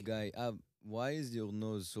dick. Guy, why is your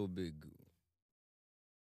nose so big?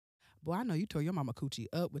 Boy, I know you tore your mama coochie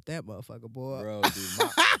up with that motherfucker, boy. Bro, dude,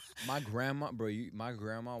 my grandma, my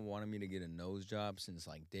grandma wanted me to get a nose job since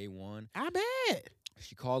like day one. I bet.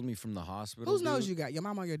 She called me from the hospital. Whose nose you got? Your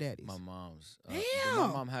mom or your daddy's? My mom's. Damn. My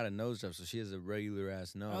mom had a nose job, so she has a regular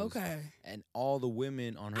ass nose. Okay. And all the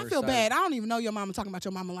women on her I feel side, bad. I don't even know your mama talking about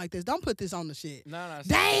your mama like this. Don't put this on the shit. No.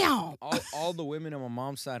 Damn. All the women on my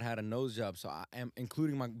mom's side had a nose job, so I am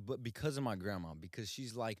including but because of my grandma, because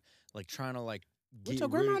she's like trying to like. What your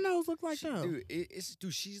grandma nose look like though?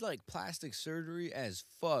 Dude, she's like plastic surgery as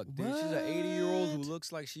fuck, dude. What? She's an 80-year-old who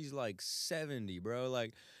looks like she's like 70, bro.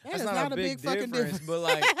 Like That that's is not a big difference, but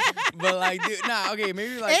like, dude, nah, okay,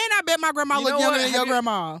 maybe like. And I bet my grandma look younger than your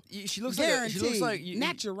grandma. She looks Guaranteed. like she looks like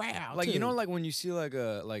natural. Like too. you know, like when you see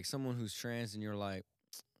like someone who's trans and you're like,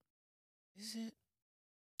 is it?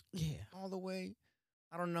 Yeah. All the way.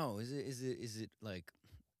 I don't know. Is it like.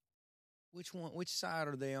 Which side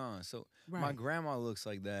are they on? So my grandma looks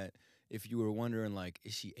like that. If you were wondering, like,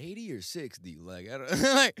 is she 80 or 60? Like, I don't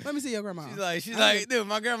like. Let me see your grandma. She's like, dude,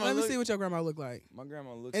 my grandma. Let me see what your grandma look like. My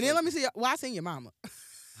grandma looks. And then let me see. Well, I seen your mama.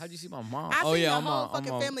 How'd you see my mom? I seen yeah, your whole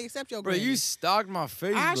fucking family except your bro. granny. You stalked my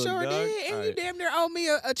Facebook. I sure dog. did, and All you right. damn near owe me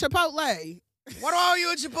a Chipotle. What are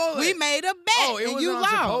you at Chipotle? We made a bet, Oh, it and was you on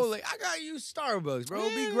lost. Chipotle. I got you Starbucks, bro.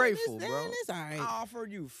 Yeah, Be grateful, it's, bro. It's all right. I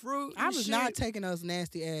offered you fruit. I and was shit. not taking those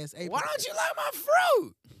nasty ass. April. Why don't you like my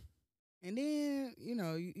fruit? And then you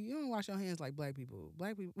know you don't wash your hands like black people.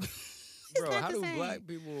 Black people, Bro, not how the do same. black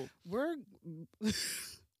people?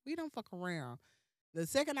 We don't fuck around. The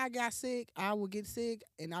second I got sick, I would get sick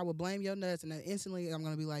and I would blame your nuts, and then instantly I'm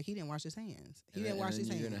gonna be like, he didn't wash his hands. He didn't wash his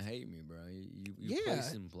hands. You're gonna hate me, bro. You Yeah,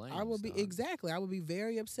 placing blame. I would be exactly. I would be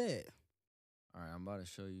very upset. All right, I'm about to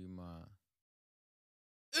show you my.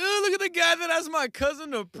 Ooh, look at the guy that's my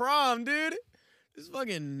cousin to prom, dude. This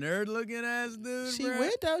fucking nerd looking ass dude. She bro.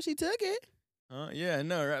 went though. She took it. Huh? Yeah,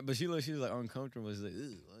 no, right. But she was like uncomfortable. She's like,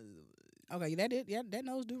 ugh. Okay, that did. Yeah, that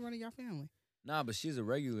nose do run in your family. Nah, but she's a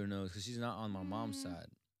regular nose because she's not on my mom's side.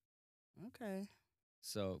 Okay.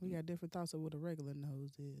 So we got different thoughts of what a regular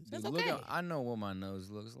nose is. That's dude, okay. I know what my nose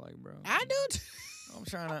looks like, bro. I do. I'm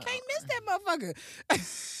trying to. I can't miss that motherfucker.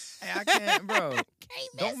 Hey, I can't, bro.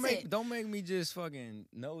 Can't miss it. Don't make me just fucking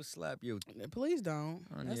nose slap you. Please don't.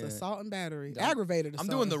 That's yeah. assault and battery. Aggravated assault.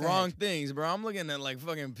 I'm doing the wrong fact. things, bro. I'm looking at like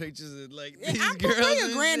fucking pictures of like Yeah, these I'm girls. where your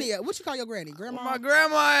and granny shit. at? What you call your granny? Grandma? Where my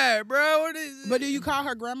grandma at, bro? What is it? But do you call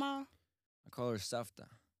her grandma? I call her Safta.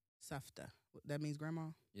 Safta. That means grandma?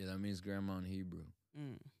 Yeah, that means grandma in Hebrew.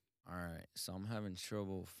 Mm. All right, so I'm having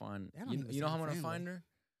trouble finding. That don't even You know how I'm sound gonna family. find her?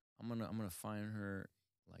 I'm gonna find her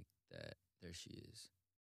like that. There she is.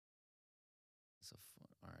 That's a fun.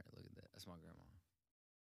 All right, look at that. That's my grandma.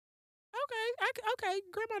 Okay.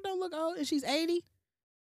 Grandma don't look old. And she's 80?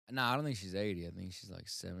 Nah, I don't think she's 80. I think she's like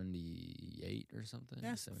 78 or something.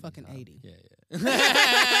 That's fucking 80. Yeah.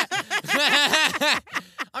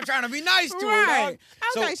 I'm trying to be nice to her, dog.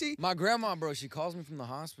 Okay, So my grandma, bro, she calls me from the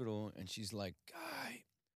hospital and she's like, "Guy,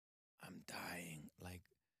 I'm dying." Like,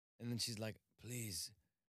 and then she's like, "Please,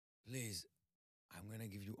 I'm gonna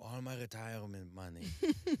give you all my retirement money.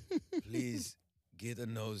 Please get a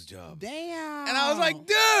nose job." Damn. And I was like,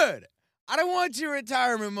 "Dude, I don't want your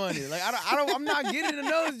retirement money. Like, I'm not getting a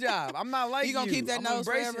nose job. I'm not like you. You gonna keep that I'm nose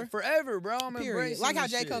embracing forever? Forever, bro. I'm Period. embracing Like how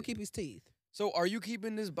this J. Cole shit. keep his teeth. So, are you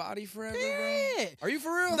keeping this body forever, bro? Period. Are you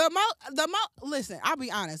for real? Listen, I'll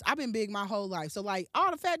be honest. I've been big my whole life. So like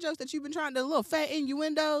all the fat jokes that you've been trying to, little fat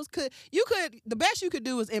innuendos, the best you could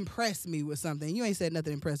do is impress me with something. You ain't said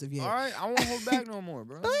nothing impressive yet. All right, I won't hold back no more,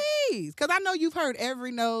 bro. Please. Cause I know you've heard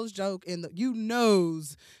every nose joke you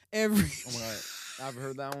knows every Oh my God. I've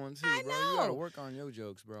heard that one too, I bro. You gotta know. work on your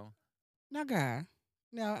jokes, bro. Now guy.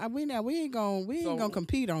 We ain't gonna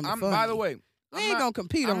compete on the funny. By the way, we ain't gonna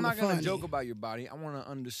compete on the funny. I'm not gonna joke about your body. I wanna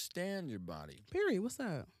understand your body. Period. What's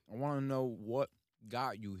up? I wanna know what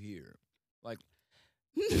got you here. Like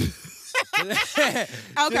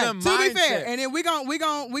Okay, to be fair, and then we gon'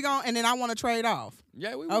 and then I want to trade off.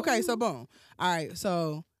 Yeah, we Okay, will. so boom. All right,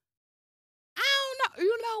 so I don't know.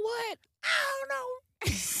 You know what? I don't know.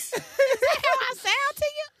 Is that how I sound to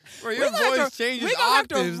you? Bro, your voice changes we gonna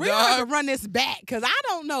octaves, we gonna have to dog. run this back because I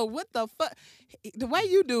don't know what the fuck. The way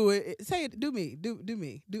you do it, say it. Do me. Do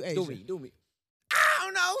Asia. Do me. I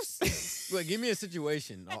don't know. Wait, give me a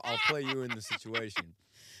situation. I'll play you in the situation.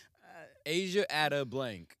 Asia at a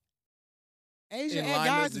blank. Asia in at line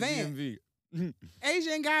God's at the van. DMV.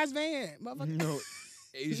 Asia and God's van, motherfucker. No,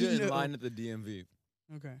 Asia in No. line at the DMV.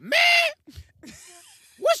 Okay. Man,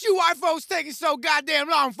 what's you white folks taking so goddamn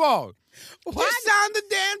long for? Why? Just sign the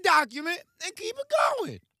damn document and keep it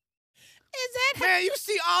going. Is that Man, you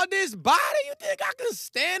see all this body? You think I can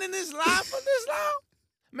stand in this line for this long?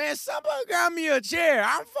 Man, somebody grab me a chair.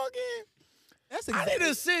 I'm fucking... That's I exactly. need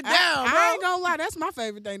to sit down, bro. I ain't gonna lie, that's my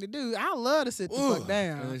favorite thing to do. I love to sit the fuck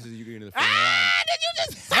down. And this is you getting the front of the line. Did you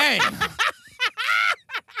just? Dang.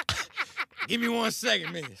 Give me 1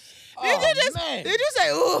 second, miss. Did you say,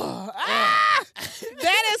 ooh?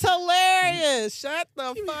 That is hilarious. Shut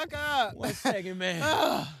the fuck up. 1 second, man.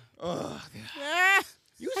 Ugh. Oh, Ah,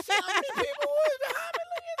 you see how many people was behind me?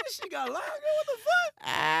 Look at this shit got longer. What the fuck?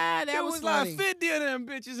 that There was was funny. like 50 of them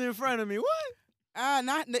bitches in front of me. What?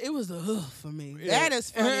 Not it was a for me. Yeah. That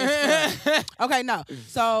is funny as fuck. Okay, no.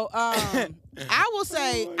 So I will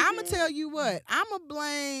say, Oh my I'm gonna God. tell you what. I'm gonna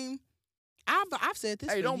blame. I've said this.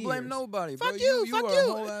 Hey, for don't blame years. nobody, Fuck bro. you, You fuck are you. a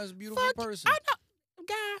whole ass beautiful Fuck person. I know,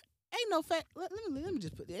 guy. Ain't no fact. Let me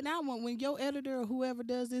just put that. And I want when your editor or whoever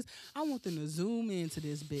does this, I want them to zoom into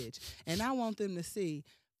this bitch, and I want them to see.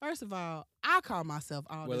 First of all, I call myself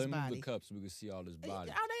all Well, this let me move body. the cup so we can see all this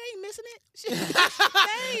body. Oh, they ain't missing it. Shit. They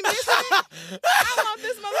ain't missing it. I want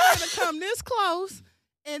this motherfucker to come this close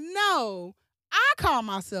and know I call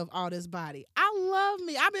myself all this body. I love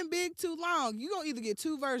me. I've been big too long. You gonna either get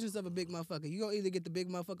two versions of a big motherfucker. You gonna either get the big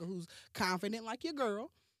motherfucker who's confident like your girl,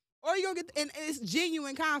 or you gonna get and it's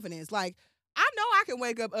genuine confidence. Like I know I can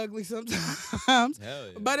wake up ugly sometimes, Hell yeah.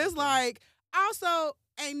 but it's like also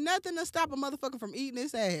ain't nothing to stop a motherfucker from eating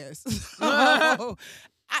his ass. So,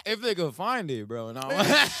 if they could find it, bro. No.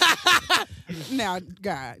 now,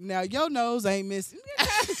 God, now your nose ain't missing.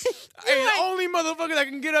 Hey, the only motherfucker that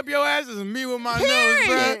can get up your ass is me with my nose, Period.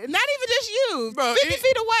 bro. Not even just you. Bro, 50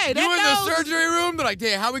 feet away. You That in nose. the surgery room? They're like,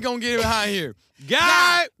 damn, how we gonna get it behind here?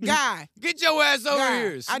 Guy, Guy, get your ass over Guy,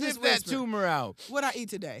 here. I Sniff just that whispered. tumor out. what I eat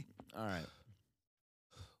today? All right.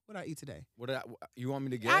 What I eat today? You want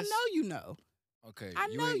me to guess? I know you know. Okay. I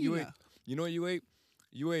know you know. You know what you ate?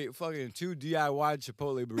 You ate fucking 2 DIY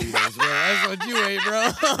Chipotle burritos, bro. That's what you ate, bro.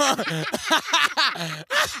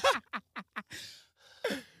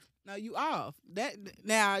 No, you off. That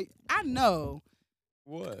now I know.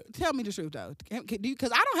 What? Tell me the truth though,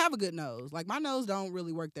 because I don't have a good nose. Like my nose don't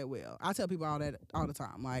really work that well. I tell people all that all the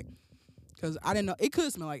time, like, because I didn't know it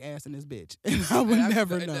could smell like ass in this bitch, and I would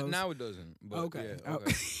never know. Now it doesn't. But Okay. Yeah,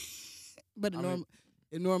 okay. But I mean-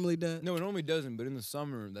 it normally does. No, it normally doesn't. But in the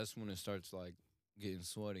summer, that's when it starts like getting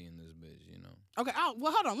sweaty in this bitch. You know. Okay.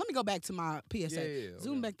 Well, hold on. Let me go back to my PSA. Yeah.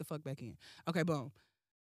 Zoom okay. back the fuck back in. Okay, boom.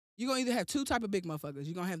 You're gonna either have two type of big motherfuckers.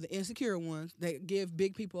 You're gonna have the insecure ones that give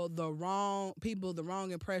big people the wrong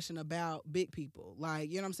impression about big people. Like,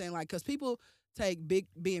 you know what I'm saying? Like, cause people take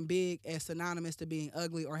being big as synonymous to being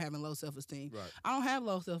ugly or having low self-esteem. Right. I don't have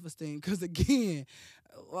low self-esteem because again,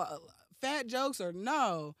 fat jokes or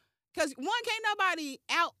no. Cause one, can't nobody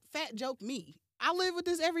out fat joke me. I live with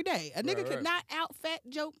this every day. A nigga could right. not out fat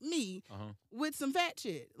joke me Uh-huh. with some fat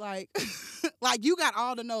shit. Like, like you got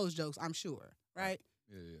all the nose jokes, I'm sure, right?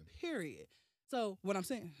 Yeah. Period. So what I'm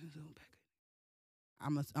saying,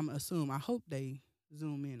 I'm gonna assume. I hope they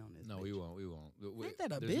zoom in on this. No, bitch. we won't. Ain't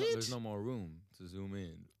that a there's bitch? there's no more room to zoom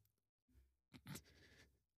in.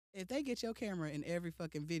 If they get your camera in every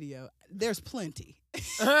fucking video, there's plenty. Right.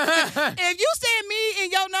 If you send me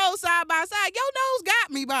and your nose side by side, your nose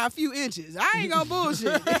got me by a few inches. I ain't gonna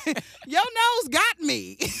bullshit. Your nose got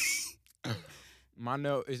me. My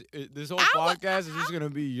nose this whole I wa- podcast is just gonna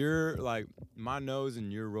be your like my nose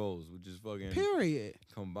and your rolls, which is fucking Period.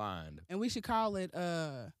 combined. And we should call it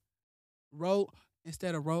roll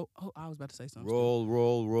instead of roll. Oh, I was about to say something.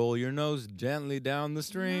 Roll your nose gently down the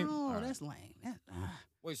stream. No, All right. that's lame.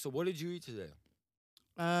 Wait, so what did you eat today?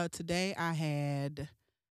 Today I had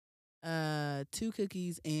 2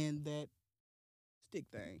 cookies and that stick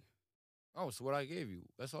thing. Oh, so what I gave you?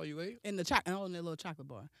 That's all you ate? And the and that little chocolate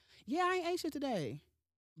bar. Yeah, I ain't ate shit today.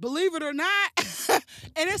 Believe it or not.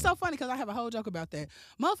 And it's so funny because I have a whole joke about that.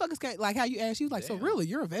 Motherfuckers can't, like how you asked, you was like, so Damn. really,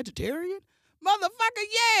 you're a vegetarian? Motherfucker,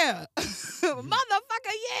 yeah.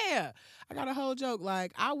 Motherfucker, yeah. I got a whole joke.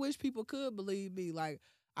 Like, I wish people could believe me. Like,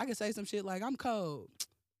 I could say some shit like, I'm cold.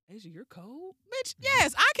 Asia, you're cold? Bitch,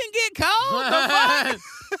 yes, I can get cold. The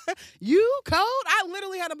fuck? You cold? I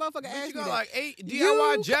literally had a motherfucker Bitch, ask you me got that. like 8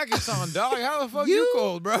 DIY You- jackets on, dog. How the fuck You you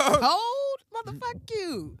cold, bro? Cold? Motherfuck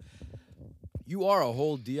you. You are a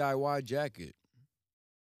whole DIY jacket.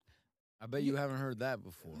 I bet you You- haven't heard that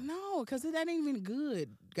before. No, because that ain't even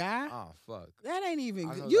good, guy. Oh, fuck. That ain't even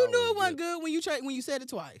I good. thought You that knew was it wasn't good. good when you said it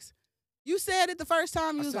twice. You said it the first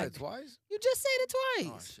time. You I was said like, it twice? you just said it Oh,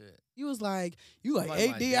 twice. shit. You was like, you like Like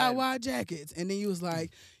 8 my DIY jackets, and then you was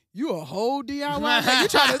like, you a whole DIY jacket. You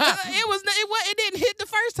trying to? It didn't hit the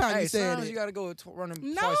first time Hey, you said sometimes it. you got to go run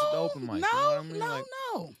them No, twice at the open mic. no, you know what I mean? no, Like,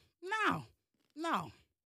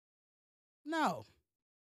 no.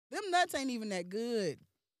 Them nuts ain't even that good.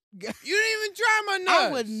 you didn't even try my nuts. I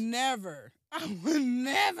would never.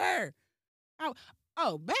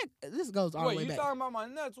 Back. This goes all the way Wait, you back. talking about my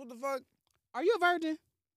nuts? What the fuck? Are you a virgin?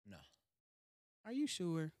 No. Are you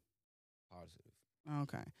sure? Positive.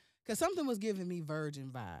 Okay. Because something was giving me virgin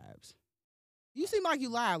vibes. You seem like you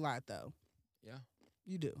lie a lot, though. Yeah.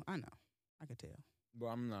 You do. I know. I could tell. But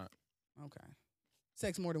I'm not. Okay.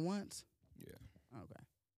 Sex more than once? Yeah. Okay.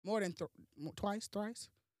 More than twice, thrice?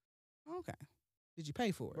 Okay. Did you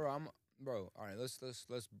pay for it? Bro, all right, let's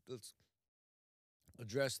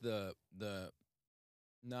address the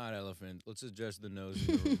not elephant. Let's address the nose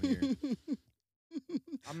in the room here.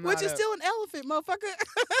 Which is still an elephant, motherfucker.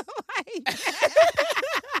 Like,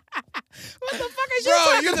 what the fuck is you Bro,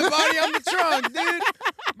 talking you're the about? body, I'm the trunk,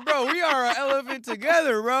 dude. Bro, we are an elephant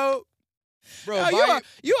together, bro. Bro, No,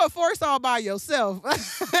 you a force all by yourself.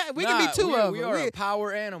 We can be two of them. We are a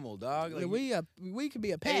power animal, dog. Like, we could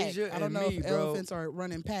be a pack. Asia I don't and know me, if bro. elephants are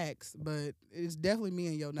running packs, but it's definitely me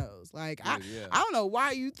and your nose. Like dude, I don't know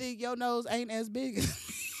why you think your nose ain't as big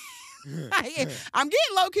as I'm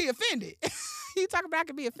getting low key offended. You talking about I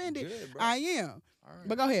could be offended? Good, bro. I am. All right.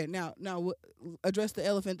 But go ahead now. Address the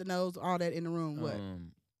elephant, the nose, all that in the room. What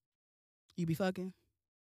you be fucking?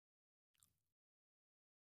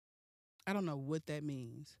 I don't know what that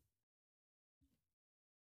means.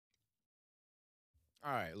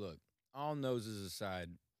 All right, look. All noses aside,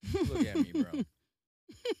 look at me, bro.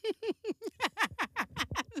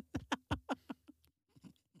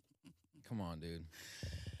 Come on, dude.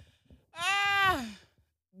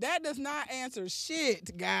 That does not answer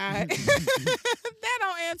shit, guy. That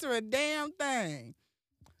don't answer a damn thing.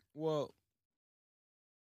 Well,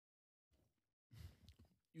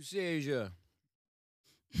 you see, Asia.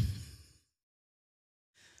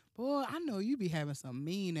 Boy, I know you be having some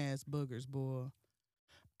mean ass boogers, boy.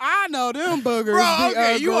 I know them boogers. Bro, be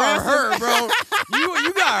okay, you are hurt, bro.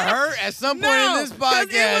 You got hurt at some point in this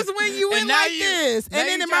podcast. It was when you went like this, and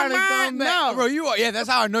then in my mind, no, bro, you are. Yeah, that's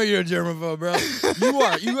how I know you're a germaphobe, bro.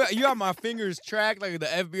 You got my fingers tracked like the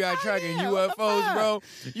FBI tracking UFOs, bro.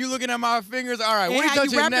 You looking at my fingers? All right, what are you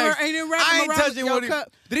touching next? I ain't touching what.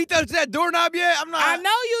 Did he touch that doorknob yet? I'm not. I know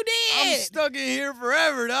you did. I'm stuck in here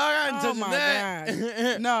forever, dog. I ain't touching that.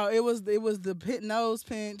 God. No, it was the pit nose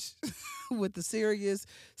pinch. With the serious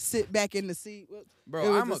sit back in the seat.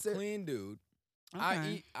 Bro, I'm a clean dude.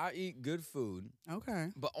 Okay. I eat good food.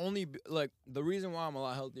 Okay. But only like the reason why I'm a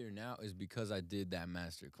lot healthier now is because I did that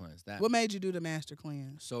master cleanse. What made you do the master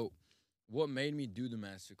cleanse? So what made me do the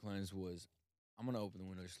master cleanse was I'm gonna open the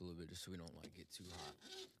window just a little bit just so we don't like get too hot.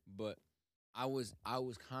 But I was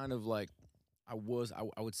kind of like I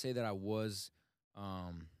would say that I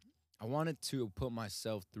wanted to put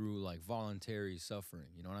myself through like voluntary suffering,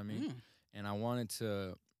 you know what I mean? And I wanted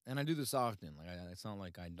to, and I do this often. Like it's not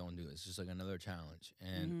like I don't do it. It's just like another challenge.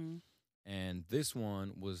 And this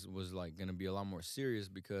one was like gonna be a lot more serious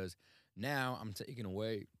because now I'm taking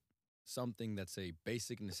away something that's a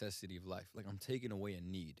basic necessity of life. Like I'm taking away a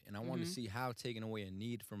need, and I want to see how taking away a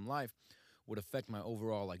need from life would affect my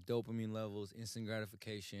overall like dopamine levels, instant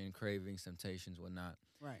gratification, cravings, temptations, whatnot.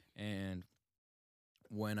 Right. And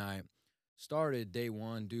when I started day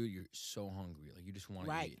one, dude, you're so hungry. Like, you just want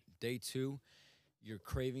to eat. Day two, your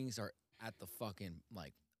cravings are at the fucking,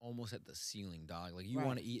 like, almost at the ceiling, dog. Like, you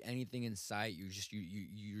want to eat anything in sight.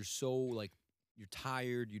 You're so, like, you're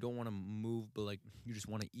tired. You don't want to move, but, like, you just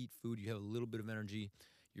want to eat food. You have a little bit of energy.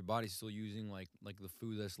 Your body's still using, like the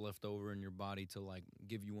food that's left over in your body to, like,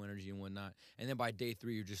 give you energy and whatnot. And then by day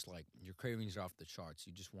three, you're just, like, your cravings are off the charts.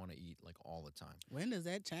 You just want to eat, like, all the time. When does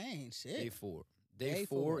that change? Shit. Day four. Day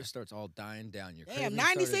four, it starts all dying down. Your damn,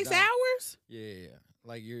 96 hours? Yeah.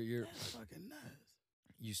 Like you're that's fucking nuts.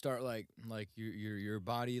 You start like your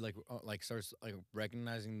body like starts like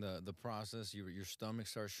recognizing the process. Your stomach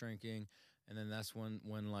starts shrinking, and then that's when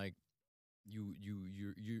like you're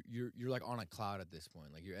like on a cloud at this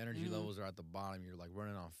point. Like your energy levels are at the bottom. You're like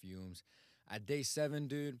running on fumes. At day 7,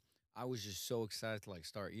 dude, I was just so excited to like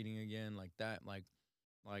start eating again like that. Like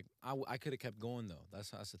I could have kept going though.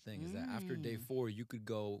 That's the thing is that after day 4 you could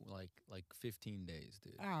go like 15 days,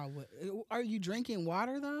 dude. Are you drinking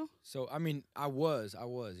water though? So I mean I was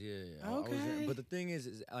yeah. Okay. But the thing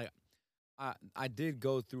is like I did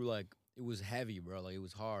go through like it was heavy, bro. Like it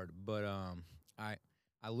was hard. But I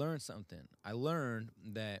learned something. I learned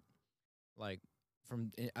that like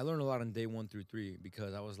I learned a lot on day 1 through 3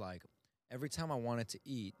 because I was like every time I wanted to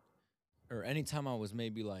eat or anytime I was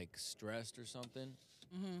maybe like stressed or something.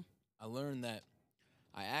 I learned that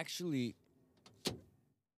I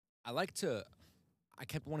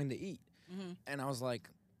kept wanting to eat. And I was like,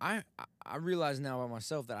 I realize now about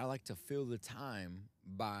myself that I like to fill the time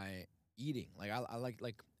by eating. Like I like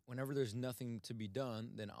whenever there's nothing to be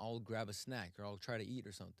done, then I'll grab a snack or I'll try to eat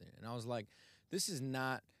or something. And I was like, this is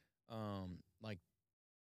not like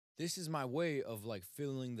this is my way of like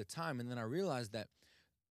filling the time. And then I realized that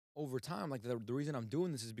over time, like the reason I'm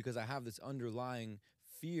doing this is because I have this underlying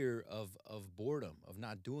fear of boredom, of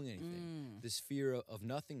not doing anything, this fear of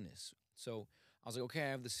nothingness. So I was like, okay, I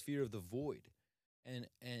have this fear of the void, and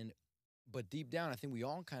but deep down, I think we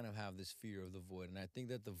all kind of have this fear of the void, and I think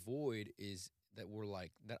that the void is that we're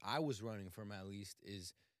like that I was running from at least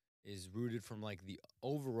is rooted from like the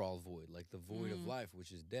overall void, like the void of life,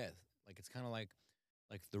 which is death. Like it's kind of like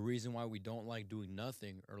the reason why we don't like doing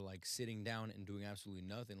nothing or like sitting down and doing absolutely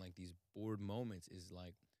nothing, like these bored moments, is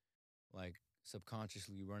like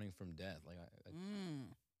subconsciously running from death. Like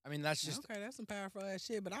I mean that's just okay. That's some powerful ass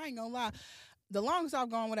shit. But I ain't gonna lie, the longest I've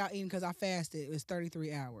gone without eating because I fasted was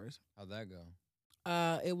 33 hours. How'd that go?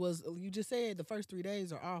 It was, you just said the first 3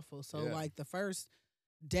 days are awful. So Yeah. like the first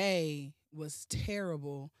day was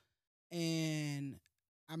terrible, and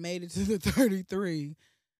I made it to the 33,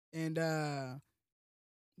 and that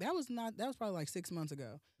was probably like 6 months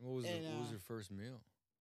ago. What was your first meal?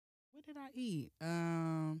 What did I eat?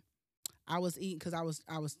 I was eating because I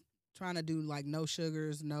was trying to do like no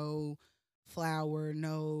sugars, no flour,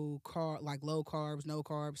 no like low carbs, no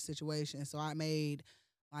carbs situation. So I made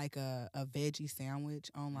like a veggie sandwich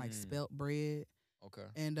on like spelt bread. Okay.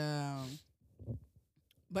 And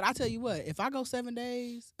but I tell you what, if I go 7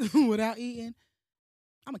 days without eating,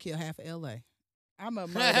 I'm gonna kill half of LA. I'm a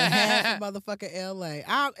murder half of motherfucking LA.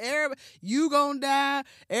 You gonna die.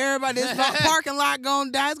 Everybody, this parking lot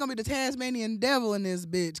gonna die. It's gonna be the Tasmanian devil in this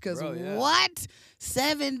bitch. Cause what?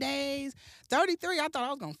 7 days? 33? I thought I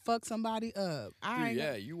was gonna fuck somebody up. Dude,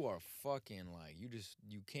 yeah, you are fucking like,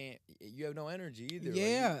 you can't, you have no energy either.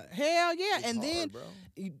 Yeah, like hell yeah. And hard, then bro.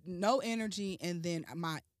 No energy, and then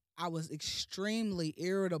I was extremely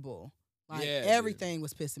irritable. Like everything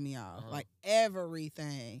was pissing me off. Like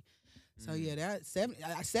everything. So yeah, that 7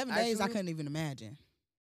 days I couldn't even imagine.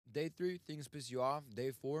 Day 3, things piss you off.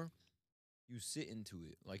 Day 4, you sit into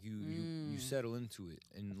it. Like you settle into it,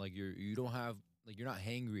 and like you don't have like you're not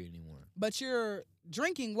hangry anymore. But you're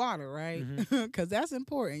drinking water, right? Because that's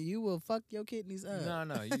important. You will fuck your kidneys up.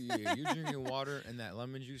 No, you're drinking water and that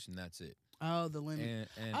lemon juice, and that's it. Oh, the lemon.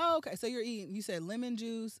 And okay. So you're eating. You said lemon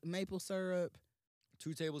juice, maple syrup.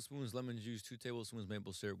 2 tablespoons lemon juice, 2 tablespoons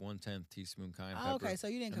maple syrup, 1/10 teaspoon cayenne pepper. Oh, okay, so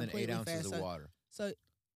you didn't and completely then 8 ounces fast. of water. So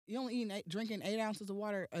you only drinking 8 ounces of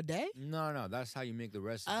water a day? No, that's how you make the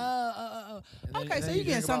recipe. Okay, so you're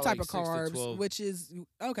getting some type of 6 to carbs, 12. which is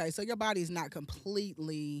okay. So your body's not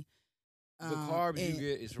completely. The carbs you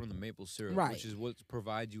get is from the maple syrup, right, which is what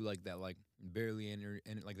provides you like that, like barely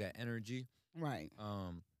like that energy. Right.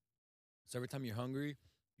 So every time you're hungry,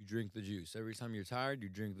 you drink the juice. Every time you're tired, you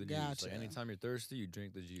drink the juice. Like anytime you're thirsty, you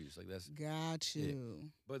drink the juice. Like that's got you. It.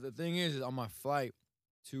 But the thing is on my flight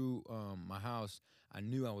to my house, I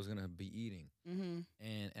knew I was gonna be eating,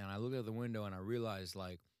 and I looked out the window and I realized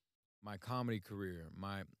like my comedy career,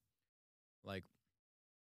 my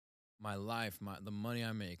life, the money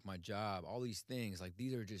I make, my job, all these things, like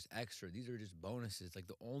these are just extra. These are just bonuses. Like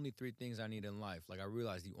the only 3 things I need in life. Like I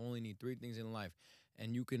realized you only need 3 things in life.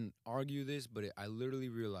 And you can argue this, but I literally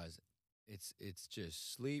realized it's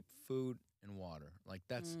just sleep, food, and water. Like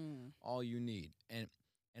that's all you need. And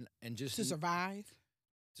just to survive.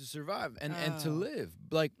 To survive and to live.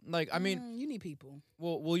 Like I mean, you need people.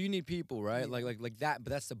 Well, you need people, right? Yeah. Like that, but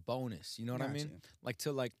that's the bonus. You know what I mean? You. Like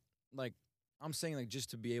to like I'm saying like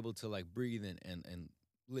just to be able to like breathe and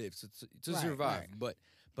live, so to survive. Right.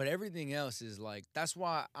 But everything else is like, that's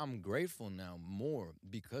why I'm grateful now more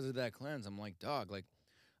because of that cleanse. I'm like, dog, like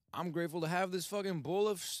I'm grateful to have this fucking bowl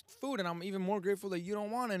of food, and I'm even more grateful that you don't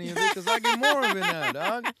want any of it because I get more of it now,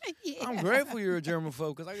 dog. Yeah. I'm grateful you're a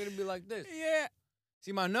germaphobe because I get to be like this. Yeah.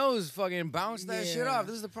 See, my nose fucking bounced that shit off.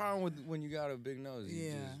 This is the problem with when you got a big nose.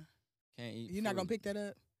 You just can't eat. You're not gonna pick that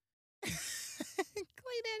up.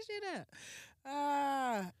 Clean that shit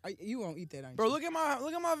up. You won't eat that, aren't bro. you? Look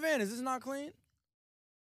at my van. Is this not clean?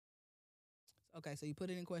 Okay, so you put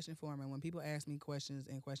it in question form, and when people ask me questions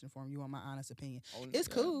in question form, you want my honest opinion. Oh, it's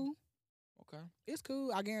cool. Okay. It's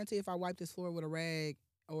cool. I guarantee if I wipe this floor with a rag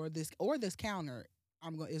or this counter,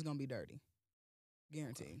 it's gonna be dirty.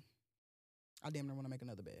 Guaranteed. Okay. I damn near want to make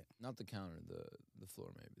another bed. Not the counter, the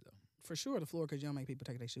floor maybe though. For sure the floor, because you don't make people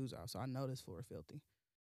take their shoes off, so I know this floor is filthy.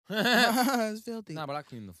 It's filthy. Nah, but I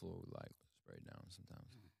clean the floor with like spray down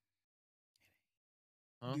sometimes.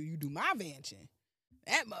 Huh? You do my vention.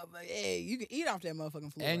 That motherfucker, hey, you can eat off that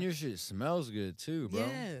motherfucking floor. And your shit smells good too, bro.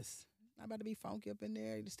 Yes. Not about to be funky up in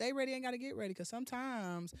there. Stay ready ain't got to get ready because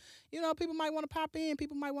sometimes, people might want to pop in.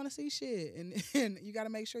 People might want to see shit. And you got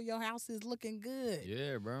to make sure your house is looking good.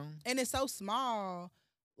 Yeah, bro. And it's so small.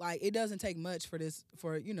 Like, it doesn't take much that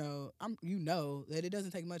it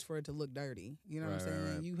doesn't take much for it to look dirty. You know what I'm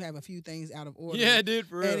saying? Right. You have a few things out of order. Yeah, dude,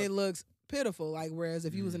 for real. And it looks pitiful. Like, whereas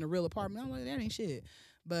if you was in a real apartment, I'm like, that ain't shit.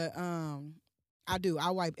 But, I do. I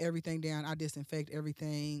wipe everything down. I disinfect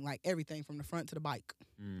everything, like everything from the front to the bike.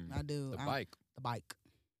 I do. The bike.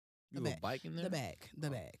 The You have a bike in there? The back. The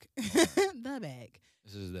back.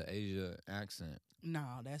 This is the Asia accent. No,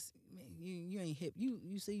 that's you ain't hip.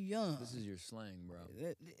 You see young. This is your slang, bro.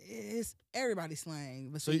 It's everybody's slang.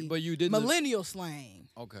 But but you did millennial slang.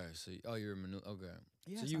 Okay, so you're okay.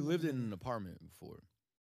 Yeah, so you lived in an apartment before.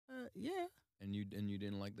 Yeah. And you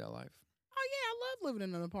didn't like that life? Oh yeah, I love living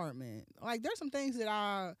in an apartment. Like, there's some things that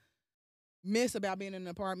I miss about being in an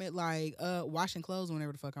apartment, like washing clothes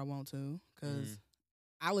whenever the fuck I want to, because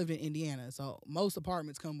I lived in Indiana, so most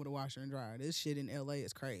apartments come with a washer and dryer. This shit in LA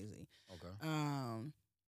is crazy. Okay.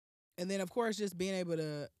 And then of course just being able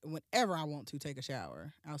to, whenever I want to, take a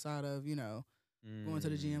shower outside of going to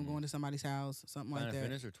the gym, going to somebody's house, something like that. Planet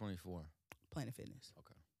Fitness or 24? Planet Fitness.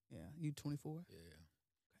 Okay. Yeah, you 24? Yeah.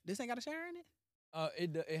 This ain't got a shower in it?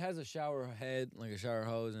 It has a shower head, like a shower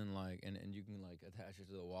hose, and you can like attach it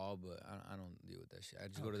to the wall. But I don't deal with that shit. I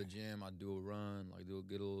just go to the gym. I do a run,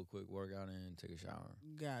 get a little quick workout in, take a shower.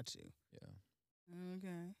 Got you. Yeah.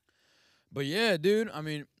 Okay. But yeah, dude. I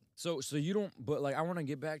mean, so you don't. But like, I want to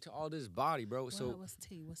get back to all this body, bro. Well, so what's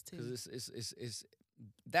tea? Because it's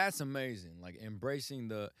that's amazing. Like, embracing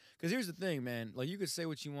because here's the thing, man. Like, you could say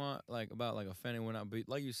what you want, like, about like offending when but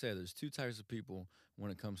like you said, there's two types of people when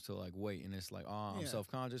it comes to like weight, and it's like, I'm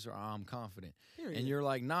self-conscious or I'm confident. Period. And you're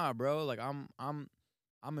like, nah, bro. Like, I'm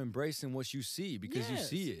embracing what you see because you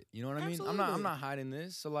see it. You know what I mean? I'm not hiding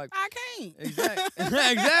this. So like, I can't.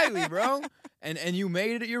 Exactly, bro. And you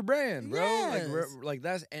made it your brand, bro. Yes. Like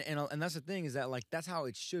that's and that's the thing, is that like that's how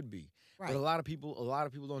it should be. Right. But a lot of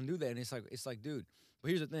people don't do that, and it's like, dude. But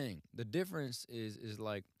here's the thing: the difference is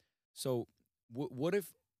like, so what if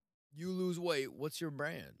you lose weight? What's your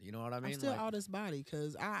brand? You know what I mean? I'm still like, all this body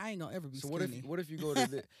because I ain't gonna ever be skinny. So what if you go to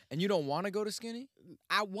the and you don't want to go to skinny?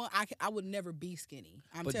 I would never be skinny.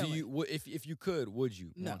 But do you? If you could, would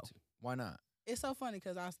you? No. Want to? Why not? It's so funny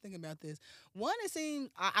because I was thinking about this. One, it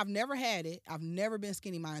seems I've never had it. I've never been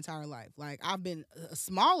skinny my entire life. Like, I've been a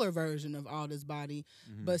smaller version of all this body,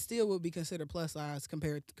 but still would be considered plus size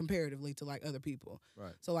comparatively to like other people.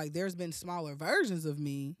 Right. So like, there's been smaller versions of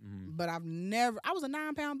me, but I was a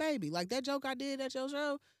 9-pound baby. Like that joke I did at your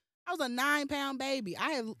show, I was a 9-pound baby.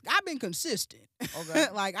 I've been consistent.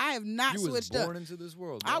 Okay. Like, I have not switched up. You was born into this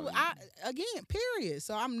world. Again, period.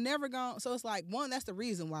 So I'm never going. So it's like, one, that's the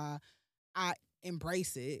reason why I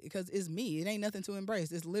embrace it, because it's me. It ain't nothing to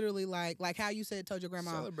embrace. It's literally like how you told your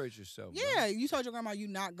grandma. Celebrate yourself. Yeah, bro. You told your grandma you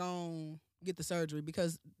not gonna get the surgery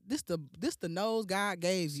because this the nose God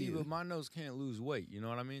gave you. See, but my nose can't lose weight. You know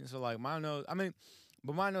what I mean? So like my nose,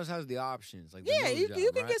 but my nose has the options. Like, you can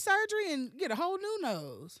right? get surgery and get a whole new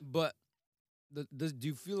nose. But do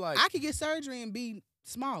you feel like I could get surgery and be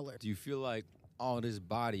smaller? Do you feel like all this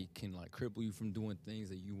body can like cripple you from doing things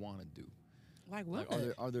that you want to do? Like what?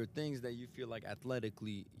 Like, are there things that you feel like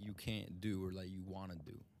athletically you can't do or like you want to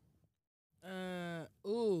do?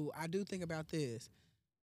 I do think about this.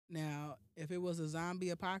 Now, if it was a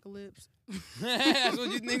zombie apocalypse, that's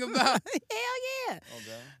what you think about? Hell yeah.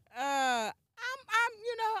 Okay.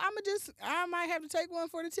 I might have to take one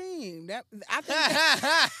for the team.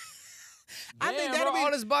 I think that'll be all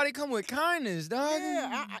this body come with kindness, dog.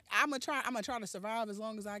 Yeah, I'm gonna try to survive as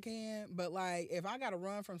long as I can. But like, if I gotta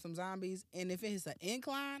run from some zombies, and if it's an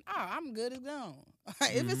incline, I'm good as gone. If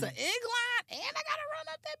it's an incline and I gotta run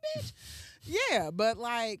up that bitch, yeah. But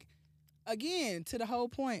like, again, to the whole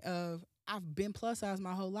point of I've been plus size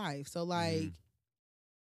my whole life, so like,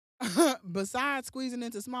 besides squeezing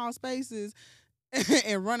into small spaces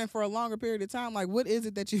and running for a longer period of time, like, what is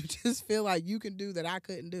it that you just feel like you can do that I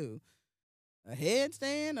couldn't do? A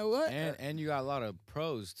headstand or what? And you got a lot of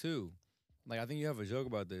pros too. Like, I think you have a joke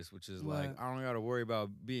about this, which is like, I don't got to worry about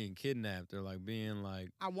being kidnapped or like being like.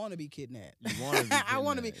 I want to be kidnapped. You want to be kidnapped. I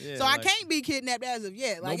want to be. Yeah, so like, I can't be kidnapped as of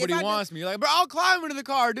yet. Like, nobody wants me. Like, bro, I'll climb into the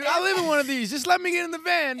car, dude. I live in one of these. Just let me get in the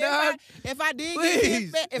van, dog. If I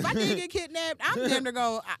did get kidnapped, I'm damn near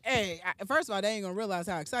going. First of all, they ain't gonna realize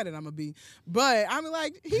how excited I'm gonna be. But I'm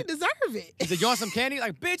like, he deserve it. He said, "You want some candy?"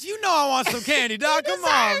 Like, bitch, you know I want some candy, dog. Come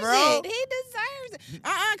on, bro. He deserves it.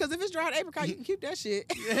 Because if it's dried apricot, you can keep that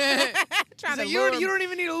shit. You don't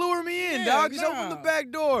even need to lure me in, dog. Just open the back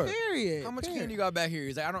door. Period. How much candy you got back here?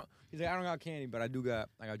 He's like, I don't. He's like, I don't got candy, but I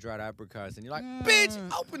got dried apricots. And you're like, bitch,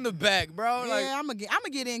 open the bag, bro. Yeah, Like, I'm gonna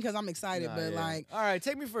get in because I'm excited, but like, all right,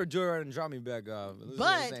 take me for a joyride and drop me back off.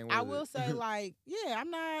 But I will say, like, yeah, I'm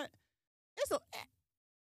not.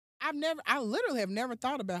 I literally have never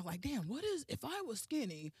thought about like, damn, what is if I was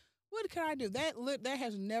skinny? What could I do? That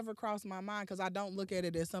has never crossed my mind because I don't look at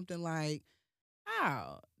it as something like,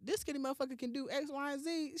 oh, this skinny motherfucker can do X, Y, and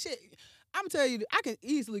Z. Shit, I'm telling you, I can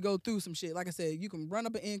easily go through some shit. Like I said, you can run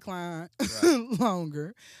up an incline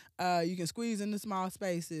longer. You can squeeze into small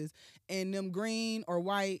spaces. And them green or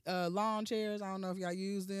white lawn chairs, I don't know if y'all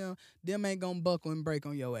use them. Them ain't gonna buckle and break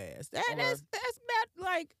on your ass. That's bad.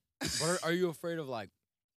 Like. But are you afraid of like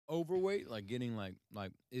overweight? Like getting like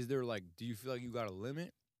is there like? Do you feel like you got a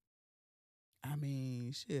limit? I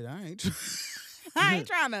mean, shit, I ain't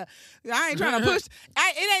trying to push.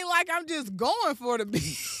 It ain't like I'm just going for the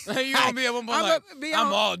beat. You gonna be able to like,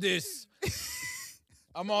 I'm all this.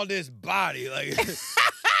 I'm all this body, like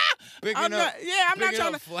I'm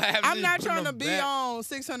not trying to be on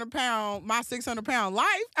 600-pound, my 600-pound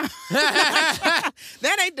life.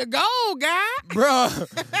 That ain't the goal, guy. Bro,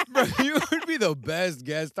 you would be the best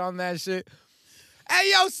guest on that shit.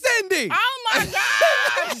 Hey, yo, Cindy. Oh my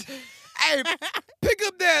gosh. Hey, pick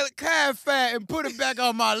up that calf fat and put it back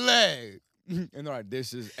on my leg. And they're like,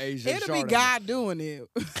 this is Asia It'll Chardonnay. be God doing it.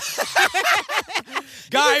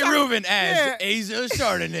 Guy Rubin as Asia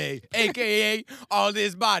Chardonnay, a.k.a. all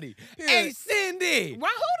this body. Yeah. Hey, Cindy. Why,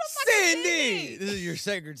 who the fuck is Cindy? This is your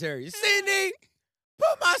secretary. Cindy,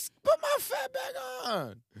 put my fat back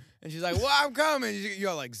on. And she's like, well, I'm coming. You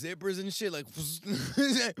got like zippers and shit. Like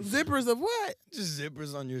zippers of what? Just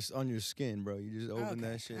zippers on your skin, bro. You just open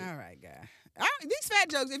that shit. All right, guy. These fat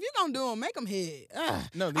jokes, if you're going to do them, make them hit.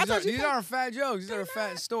 No, these aren't fat jokes. These are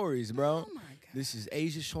fat stories, bro. Oh, my God. This is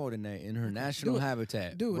Asia Chardonnay in her national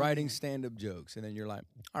habitat, writing stand-up jokes. And then you're like,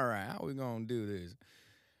 all right, how we going to do this?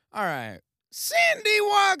 All right. Cindy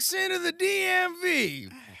walks into the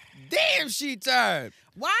DMV. Damn, she tired.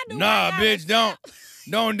 Why do bitch,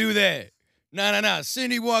 don't do that. Nah.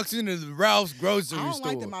 Cindy walks into the Ralph's grocery store. I don't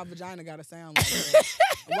like that my vagina got to sound like that.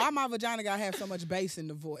 Why my vagina got to have so much bass in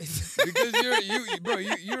the voice? Because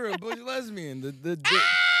you're a butch lesbian. The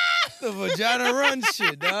vagina run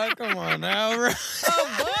shit, dog. Come on now, bro. A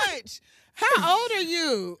butch? How old are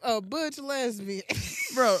you? A butch lesbian.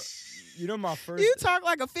 Bro, you know my first... You talk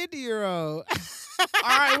like a 50-year-old. All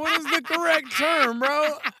right, what is the correct term,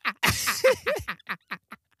 bro?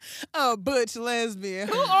 A butch lesbian.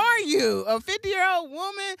 Who are you? A 50-year-old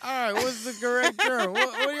woman? All right, what's the correct term?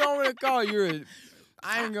 What do you want me to call you?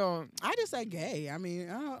 I ain't going... I just say gay. I mean,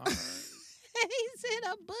 right. He said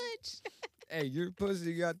a butch. Hey, your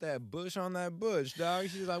pussy got that bush on that bush, dog.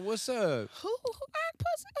 She's like, what's up? Who got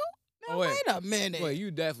pussy? Now, wait a minute. Wait, you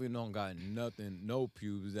definitely don't got nothing, no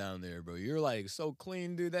pubes down there, bro. You're like so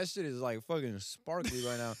clean, dude. That shit is like fucking sparkly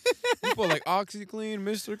right now. You put like OxyClean,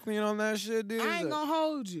 Mr. Clean on that shit, dude. I ain't gonna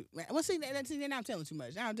hold you. Well, see, now I'm telling too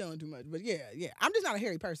much. Now I'm telling too much. But yeah. I'm just not a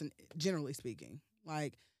hairy person, generally speaking.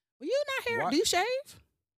 Like, well, you not hairy. Do you shave?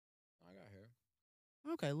 I got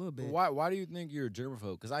hair. Okay, a little bit. Why do you think you're a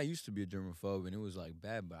germaphobe? Because I used to be a germaphobe and it was like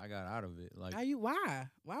bad, but I got out of it. Like, why?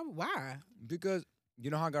 Why? Because you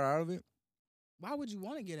know how I got out of it? Why would you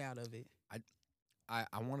want to get out of it? I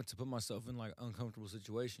wanted to put myself in like uncomfortable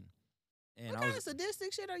situation. And what kind of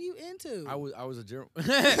sadistic shit are you into? I was a germ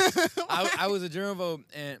I was a germaphobe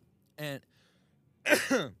and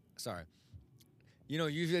sorry. You know,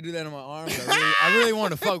 usually I do that on my arms. I really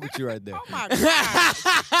want to fuck with you right there. Oh my god.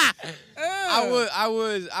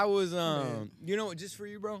 I was you know, just for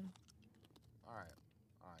you, bro. All right.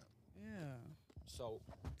 Yeah. So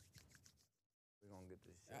we're gonna get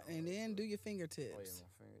this shit. And then do your fingertips. Oh yeah,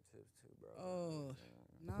 my fingertips too, bro. Oh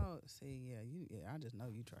no. See, I just know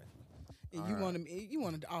you trifling. And you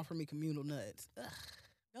wanted to offer me communal nuts. Ugh.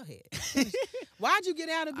 Go ahead. Why'd you get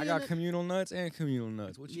out of being I got communal nuts and communal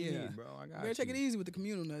nuts. What you need, bro? I got better you. take it easy with the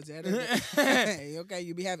communal nuts. Okay,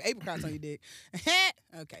 you be having apricots on your dick.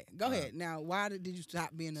 Okay, go ahead. Now, why did you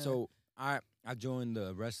stop being a... So, I joined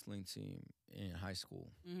the wrestling team in high school.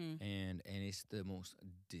 Mm-hmm. And it's the most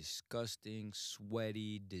disgusting,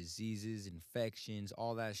 sweaty diseases, infections,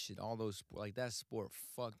 all that shit, all those... Like, that sport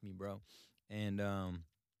fucked me, bro. And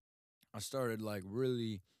I started, like,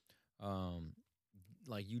 really...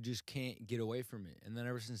 like, you just can't get away from it. And then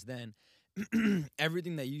ever since then,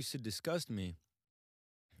 everything that used to disgust me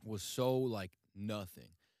was so, like, nothing.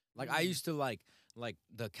 Like, I used to, like,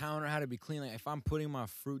 the counter had to be clean. Like, if I'm putting my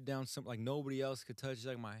fruit down, like, nobody else could touch it.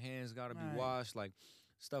 Like, my hands got to be washed. Like,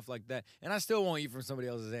 stuff like that. And I still won't eat from somebody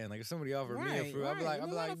else's hand. Like if somebody offered me a fruit, I'd be like,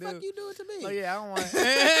 why the dude, fuck you do it to me? like, yeah, I don't want.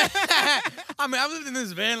 I mean, I've lived in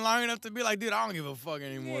this van long enough to be like, dude, I don't give a fuck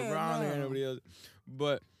anymore, bro. I don't think anybody else.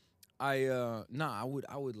 But I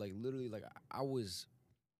would like literally like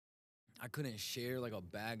I couldn't share like a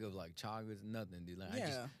bag of like chocolates, nothing, dude. Like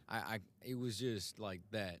I it was just like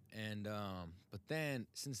that. And but then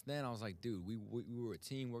since then I was like, dude, we were a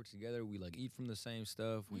team, work together, we like eat from the same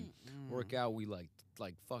stuff, we work out, we like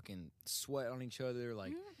fucking sweat on each other,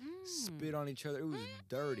 like spit on each other. It was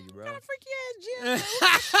dirty, bro. What kind of freaky ass gym?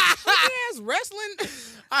 Freaky ass wrestling.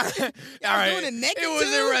 All right, doing it naked it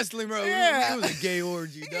wasn't too? wrestling, bro. Yeah. It was a gay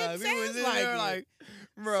orgy, dog. We was in there like.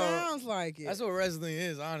 Bro, sounds like it. That's what wrestling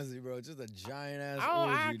is, honestly, bro. Just a giant ass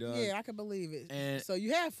orgy, dog. Yeah, I can believe it. And so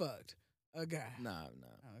you have fucked a guy? Nah.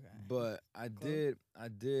 Okay. But I did,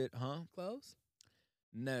 huh? Close?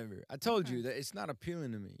 Never. I told you that it's not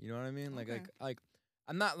appealing to me. You know what I mean? Like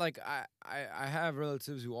I'm not like I have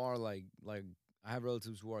relatives who are like I have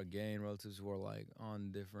relatives who are gay and relatives who are like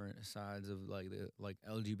on different sides of like the like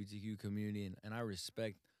LGBTQ community, and I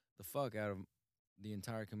respect the fuck out of the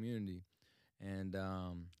entire community. And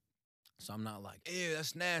so I'm not like, ew,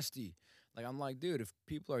 that's nasty. Like, I'm like, dude, if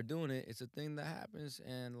people are doing it, it's a thing that happens,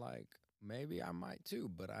 and like maybe I might too,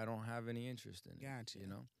 but I don't have any interest in it. Gotcha. You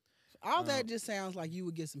know, all that just sounds like you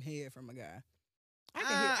would get some head from a guy.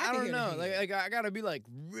 I don't know. Like I gotta be like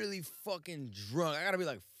really fucking drunk. I gotta be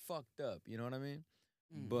like fucked up. You know what I mean?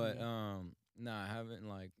 Mm-hmm. But nah, I haven't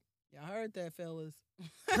like. Y'all heard that, fellas.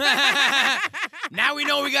 Now we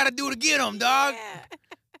know what we gotta do to get them, dog. Yeah.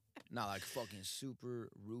 Not like fucking super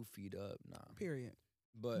roofied up, nah. Period.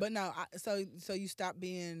 But no, so you stopped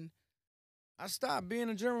being. I stopped being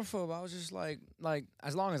a germaphobe. I was just like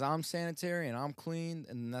as long as I'm sanitary and I'm clean,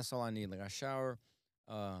 and that's all I need. Like I shower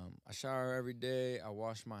every day. I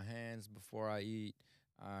wash my hands before I eat.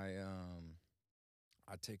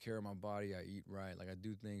 I take care of my body. I eat right. Like I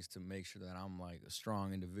do things to make sure that I'm like a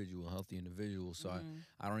strong individual, healthy individual. So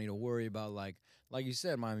I don't need to worry about like you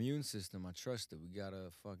said, my immune system. I trust it. We got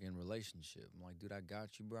a fucking relationship. I'm like, dude, I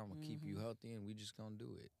got you, bro. I'm gonna keep you healthy, and we just gonna do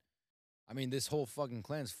it. I mean, this whole fucking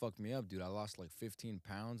cleanse fucked me up, dude. I lost like 15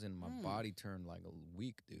 pounds, and my body turned like a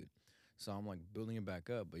week, dude. So I'm like building it back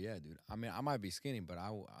up. But yeah, dude. I mean, I might be skinny, but I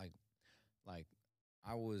was.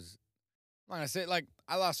 Like I said, like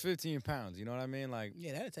I lost 15 pounds. You know what I mean? Like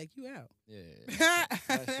yeah, that'll take you out. Yeah,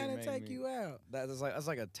 that'll take you out. That's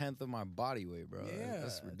like a tenth of my body weight, bro. Yeah,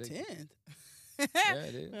 that's ridiculous. A tenth. Yeah,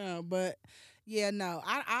 it is. But yeah, no,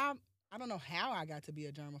 I don't know how I got to be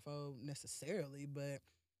a germaphobe necessarily, but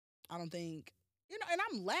I don't think and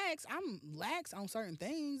I'm lax on certain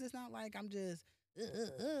things. It's not like I'm just.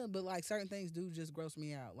 But like certain things do just gross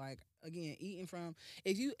me out. Like again, eating from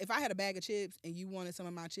if I had a bag of chips and you wanted some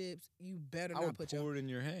of my chips, you better not put pour it in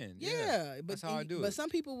your hand. Yeah, but that's how I do it. But some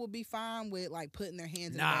people will be fine with like putting their hands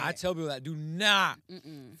in the bag. I tell people that do not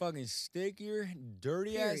fucking stick your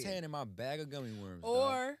dirty ass hand in my bag of gummy worms.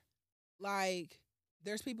 Or like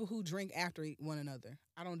there's people who drink after one another.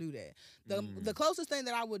 I don't do that. The closest thing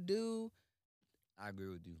that I would do. I agree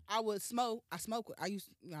with you. I would smoke. I smoke. I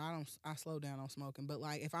slow down on smoking. But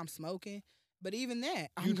like if I'm smoking, but even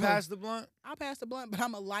that, you pass the blunt. I'll pass the blunt, but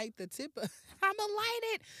I'ma light the tip. I'ma light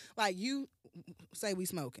it. Like you say we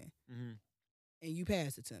smoking, and you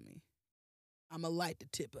pass it to me. I'ma light the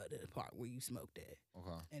tip of the part where you smoked at.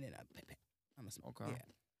 Okay. And then I'ma smoke. Okay. Yeah.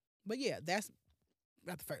 But yeah, that's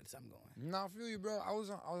about the furthest I'm going. No, I feel you, bro. I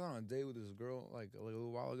was on a date with this girl like a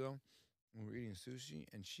little while ago. We were eating sushi,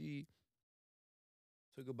 and she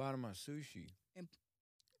took a bite of my sushi, and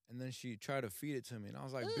then she tried to feed it to me, and I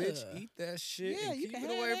was like, "Bitch, eat that shit and keep it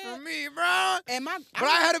away from me, bro." And but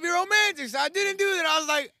I had to be romantic, so I didn't do that. I was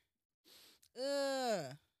like,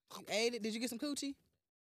 you ate it? Did you get some coochie?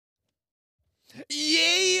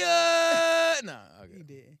 Yeah. Nah, okay. You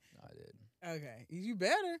did. No, I did. Okay, you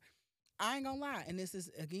better. I ain't gonna lie, and this is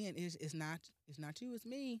again, it's not you, it's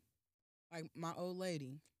me. Like my old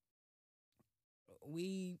lady,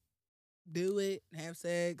 we do it, have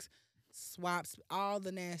sex, swaps, all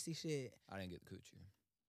the nasty shit. I didn't get the coochie.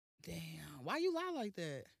 Damn, why you lie like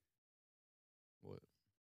that? What?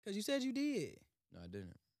 Because you said you did. No, I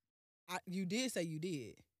didn't. You did say you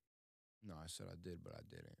did. No, I said I did, but I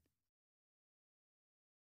didn't.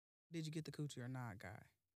 Did you get the coochie or not, guy?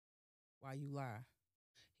 Why you lie?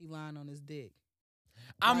 He lying on his dick.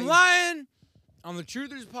 I'm lying on the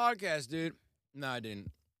Truthers podcast, dude. No, I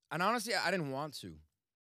didn't. And honestly, I didn't want to.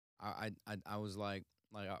 I was like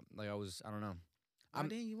I was, I don't know. Why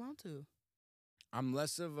didn't you want to? I'm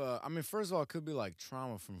less of a, I mean, first of all, it could be like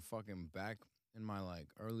trauma from fucking back in my like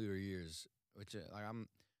earlier years, which like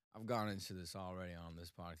I've gone into this already on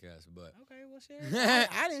this podcast, but Okay, well, share it.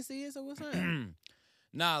 I didn't see it, so what's up?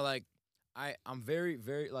 nah, like I'm very,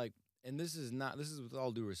 very like, and this is with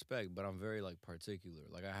all due respect, but I'm very like particular.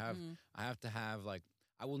 Like I have to have like,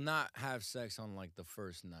 I will not have sex on like the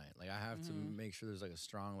first night. Like I have to make sure there's like a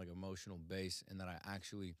strong like emotional base, and that I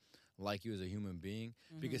actually like you as a human being.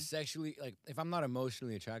 Because sexually, like if I'm not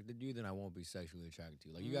emotionally attracted to you, then I won't be sexually attracted to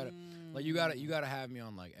you. Like you gotta have me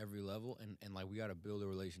on like every level, and like we gotta build a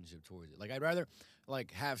relationship towards it. Like I'd rather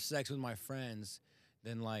like have sex with my friends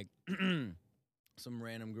than like some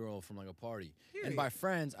random girl from like a party. Period. And by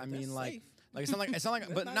friends, I mean like safe. like it's not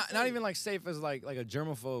like but not safe. even like safe as like a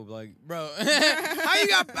germaphobe. Like, bro,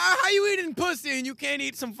 how you eating pussy and you can't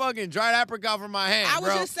eat some fucking dried apricot from my hand, I was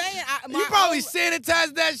bro? just saying. You probably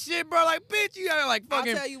sanitized that shit, bro. Like, bitch, you got like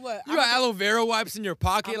fucking. I'll tell you what. You got aloe vera wipes in your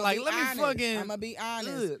pocket. Like, let me fucking. I'm gonna be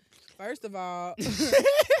honest. First of all,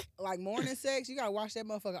 like morning sex, you gotta wash that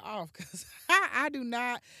motherfucker off, cause I don't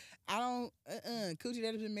coochie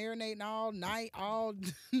that has been marinating all night, all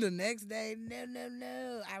the next day.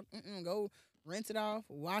 No. Go rinse it off,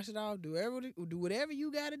 wash it off, do whatever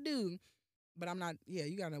you gotta do. But I'm not. Yeah,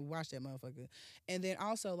 you gotta wash that motherfucker. And then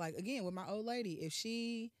also, like again with my old lady, if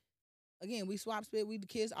she, again we swap spit, we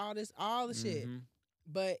kiss, all the shit.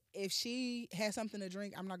 But if she has something to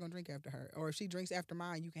drink, I'm not gonna drink after her. Or if she drinks after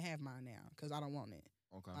mine, you can have mine now, cause I don't want it.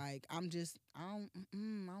 Okay. Like I don't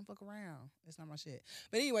fuck around. It's not my shit.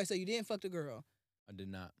 But anyway, so you didn't fuck the girl. I did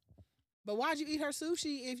not. But why'd you eat her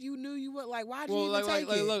sushi if you knew you would? Like, why'd you Well, even take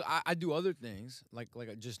it? look, I do other things, like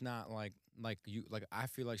just not like you. Like I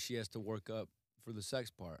feel like she has to work up for the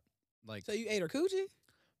sex part. Like, so you ate her coochie?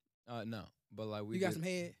 No, but like you got some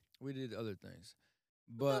head. We did other things,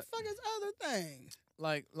 What but the fuck is other things?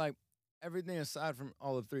 like everything aside from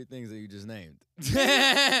all the three things that you just named.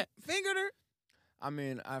 Fingered her? I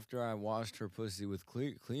mean, after I washed her pussy with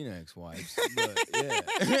Kleenex wipes, but yeah.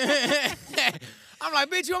 I'm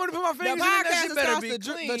like, bitch, you want me to put my fingers in that shit? Better be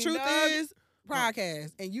clean, the truth dog. is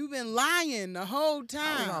podcast, and you've been lying the whole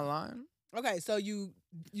time. I'm not lying. Okay, so you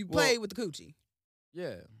played with the coochie.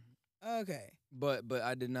 Yeah. Okay. But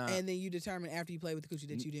I did not. And then you determined after you played with the coochie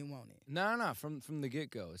that you didn't want it. No. From the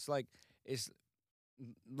get go, it's like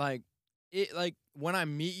when I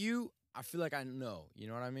meet you, I feel like I know. You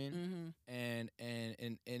know what I mean? And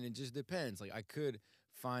it just depends. Like I could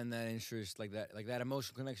find that interest, like that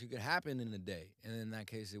emotional connection could happen in a day, and in that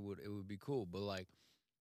case, it would be cool. But like,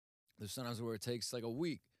 there's sometimes where it takes like a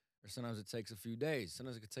week, or sometimes it takes a few days.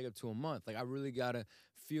 Sometimes it could take up to a month. Like I really gotta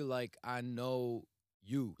feel like I know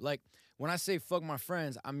you. Like when I say fuck my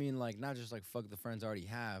friends, I mean like not just like fuck the friends I already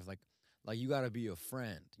have. Like you gotta be a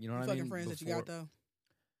friend. You know what I mean? Fucking friends that you got though.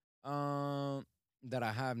 That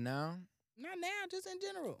I have now. Not now, just in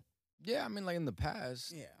general. Yeah, I mean like in the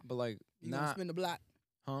past. Yeah. But like you would spin the block.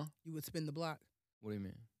 Huh? You would spin the block. What do you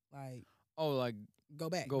mean? Like like go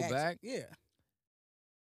back. Go back? Yeah.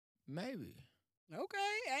 Maybe. Okay.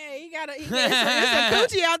 Hey, it's a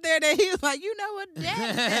coochie out there that he was like, you know what,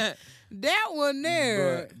 that one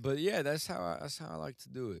there. But yeah, that's how I like to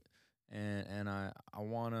do it, and I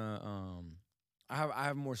wanna I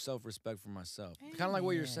have more self-respect for myself. Kind of like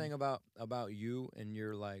what you're saying about you, and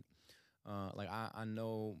you're like I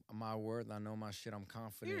know my worth, I know my shit, I'm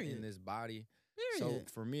confident in this body. Period.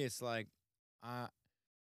 So for me, it's like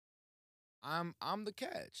I'm the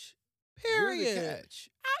catch. Period. You're the catch.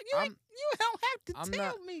 You don't have to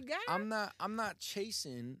tell me, guys. I'm not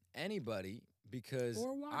chasing anybody because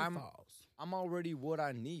or waterfalls. I'm already what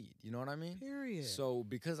I need. You know what I mean? Period. So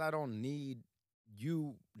because I don't need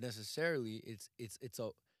you necessarily, it's a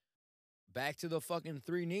back to the fucking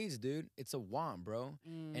three needs, dude. It's a want, bro.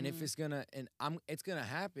 And if it's gonna it's gonna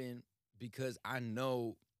happen because I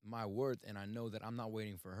know my worth, and I know that I'm not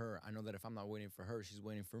waiting for her. I know that if I'm not waiting for her, she's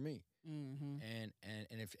waiting for me. And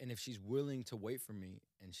if she's willing to wait for me,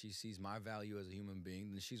 and she sees my value as a human being,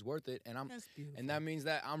 then she's worth it. And That's beautiful. and that means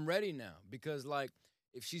that I'm ready now, because like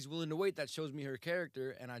if she's willing to wait, that shows me her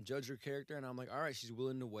character, and I judge her character, and I'm like, all right, she's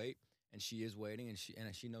willing to wait, and she is waiting, and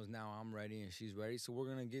she knows now I'm ready and she's ready, so we're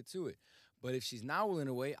gonna get to it. But if she's not willing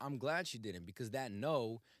to wait, I'm glad she didn't, because that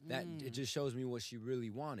it just shows me what she really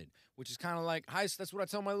wanted, which is kind of like, that's what I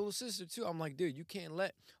tell my little sister too. I'm like, dude, you can't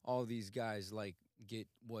let all these guys like get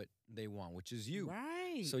what they want, which is you.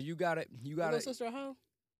 Right. So you gotta. Your little sister a hoe?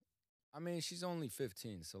 I mean, she's only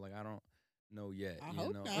 15, so like I don't know yet. I you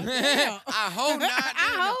hope know? not. I hope not.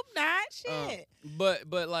 I hope not. Shit.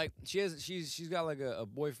 But like she's got like a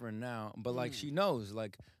boyfriend now, but like she knows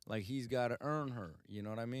like he's got to earn her. You know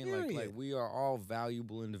what I mean? Period. Like we are all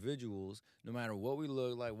valuable individuals, no matter what we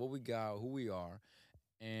look like, what we got, who we are,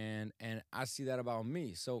 and I see that about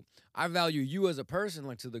me. So I value you as a person,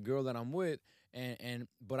 like to the girl that I'm with, and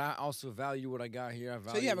but I also value what I got here. I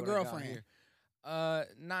value So you have a what I got girlfriend? here.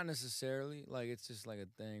 Not necessarily. Like it's just like a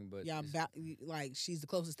thing, but Y'all like she's the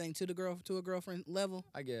closest thing to a girlfriend level,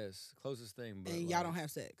 I guess closest thing. But and y'all don't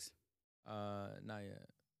have sex. not yet.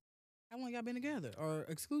 How long y'all been together, or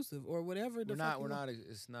exclusive, or whatever? We're not. We're not.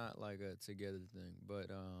 It's not like a together thing, but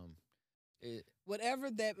it. Whatever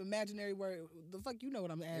that imaginary word. The fuck, you know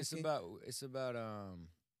what I'm asking? It's about I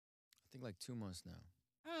think like 2 months now.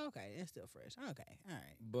 Oh, okay, it's still fresh. Okay, all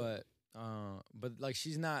right. But like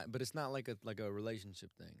she's not. But it's not like a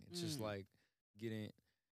relationship thing. It's just like getting.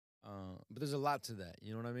 But there's a lot to that.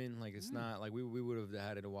 You know what I mean? Like it's not like we would have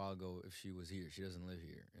had it a while ago if she was here. She doesn't live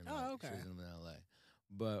here. And okay. She doesn't live in LA.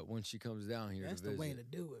 But when she comes down here, that's to the visit, way to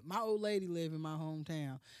do it. My old lady live in my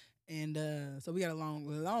hometown, and so we got a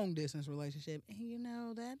long distance relationship. And you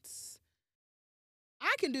know that's.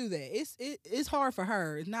 I can do that. It's hard for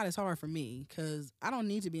her. It's not as hard for me because I don't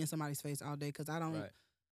need to be in somebody's face all day because I don't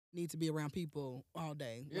need to be around people all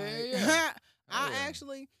day. Yeah.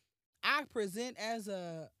 I present as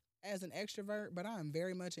an extrovert, but I'm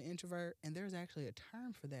very much an introvert, and there's actually a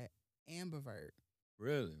term for that, ambivert.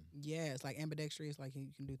 Really? Yeah, it's like ambidextrous, like you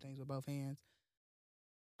can do things with both hands.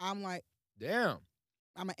 I'm like, damn.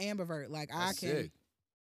 I'm an ambivert. Like That's sick.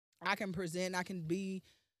 I can present, I can be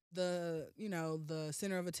the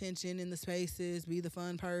center of attention in the spaces, be the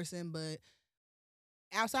fun person, but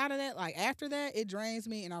outside of that, like after that, it drains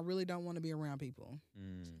me, and I really don't want to be around people.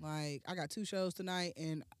 Like I got 2 shows tonight,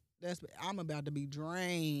 and I'm about to be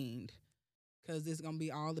drained because this is gonna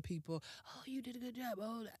be all the people. Oh, you did a good job.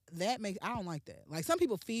 Oh, I don't like that. Like some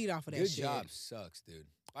people feed off of that. Good shit. job sucks, dude.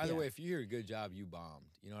 By the way, if you hear a good job, you bombed.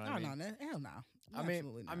 You know what I mean? No, hell no.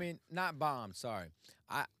 Absolutely not. I mean, not bombed. Sorry,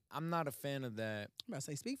 I'm not a fan of that. I'm about to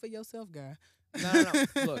say, speak for yourself, guy. No.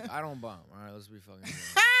 Look, I don't bomb. All right, let's be fucking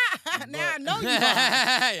real. Now I know you bomb.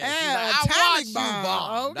 I watch bomb, you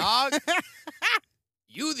bomb, dog.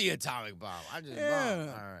 You the atomic bomb. I just bomb.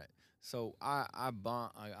 All right. So I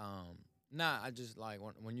bomb. I just like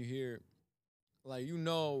when you hear, like you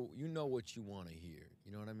know what you want to hear.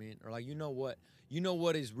 You know what I mean? Or like you know what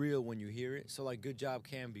is real when you hear it. So like good job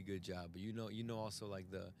can be good job, but you know also like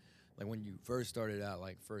when you first started out,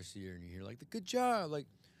 like first year, and you hear like the good job, like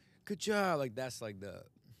that's like the.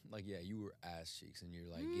 Like you were ass cheeks and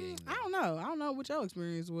you're like getting. I don't know what your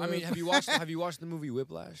experience was. I mean, have you watched the movie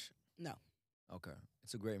Whiplash? No. Okay,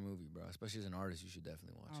 it's a great movie, bro. Especially as an artist, you should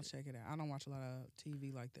definitely watch it. I'll check it out. I don't watch a lot of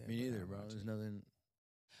TV like that. Me neither, bro. There's nothing.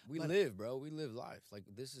 We live, bro. We live life. Like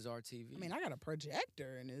this is our TV. I mean, I got a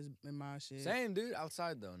projector in my shit. Same, dude.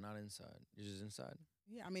 Outside though, not inside. You're just inside.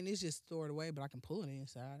 Yeah, I mean it's just stored away, but I can pull it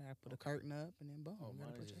inside. I put a curtain up and then boom. Oh,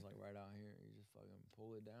 mine is just like right out here. You just fucking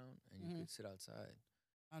pull it down and you can sit outside.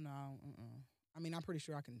 Oh no, I mean, I'm pretty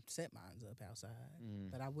sure I can set mines up outside,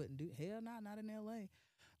 but I wouldn't do. Hell, not in LA.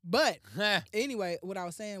 But anyway, what I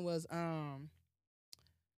was saying was, what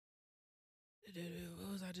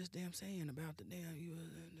was I just damn saying about the damn?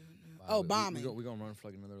 Bombing. We're gonna run for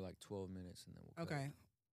like another like 12 minutes and then we'll. Okay,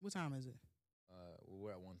 what time is it?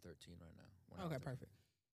 We're at 1:13 right now. Okay, perfect.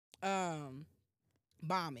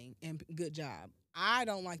 Bombing and good job. I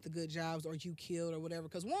don't like the good jobs or you killed or whatever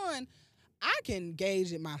because one. I can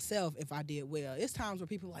gauge it myself if I did well. It's times where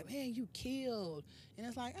people are like, man, you killed. And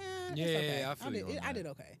it's like, it's okay. I did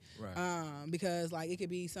okay. Right. Because like it could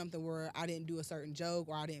be something where I didn't do a certain joke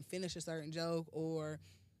or I didn't finish a certain joke or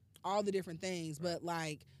all the different things. Right. But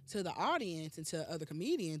like to the audience and to other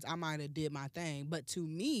comedians, I might have did my thing. But to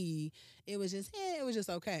me, it was just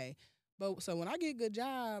okay. But so when I get a good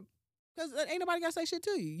job, because ain't nobody got to say shit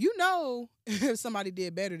to you. You know if somebody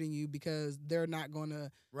did better than you because they're not going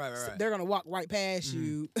to... Right. They're going to walk right past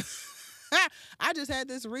you. I just had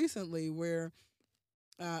this recently where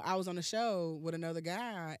I was on a show with another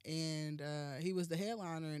guy and he was the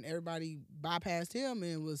headliner and everybody bypassed him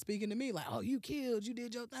and was speaking to me like, oh, you killed, you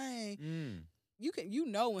did your thing. You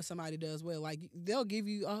know when somebody does well. Like they'll give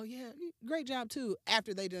you, oh, yeah, great job too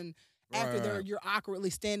after they done... you're awkwardly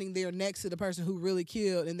standing there next to the person who really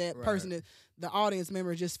killed, and that person, the audience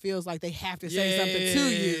member, just feels like they have to say something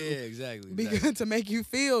to you. Yeah, exactly. Because to make you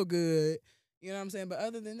feel good. You know what I'm saying? But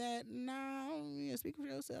other than that, no. Speak for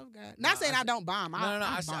yourself, guys. Not saying I don't bomb.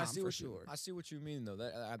 I see for sure. I see what you mean though.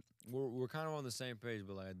 That we're kind of on the same page,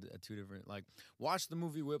 but like at two different. Like, watch the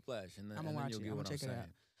movie Whiplash, and then you'll get what I'm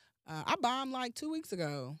saying. I bombed like 2 weeks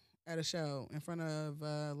ago at a show in front of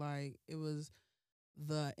it was.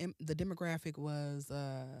 The demographic was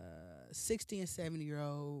 60 and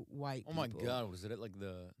 70-year-old white people. Oh my God, was it at like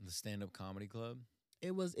the stand-up comedy club?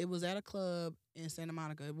 It was at a club in Santa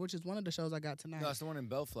Monica, which is one of the shows I got tonight. No, it's the one in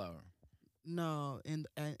Bellflower. No, in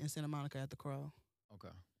Santa Monica at the Crow.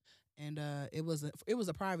 Okay. And it was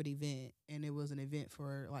a private event, and it was an event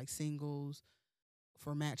for like singles,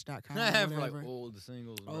 for Match.com, For whatever. like old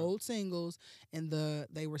singles. Bro. Old singles, and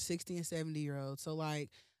they were 60 and 70-year-olds. So like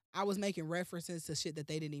I was making references to shit that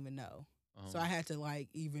they didn't even know. So I had to like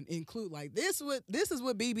even include like this is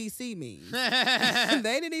what BBC means. They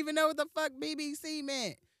didn't even know what the fuck BBC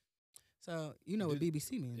meant. So you know what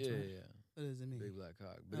BBC means, yeah, right? Yeah. What does it mean? Big black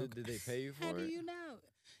cock. But Okay. did they pay you for How it? do you know?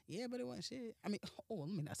 Yeah, but it wasn't shit. I mean, let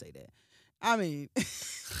me not say that. I mean,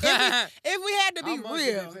 if we had to be How much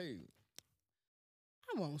real, did they pay you?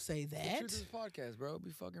 I won't say The that. truth is podcast, bro.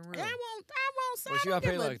 Be fucking real. I won't say. Well, she got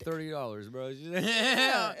paid like $30, bro.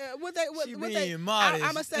 Yeah, what she what being they? modest.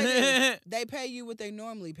 I'm gonna say this. They pay you what they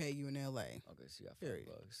normally pay you in LA. Okay, she got $5.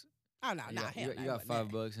 Oh no, You got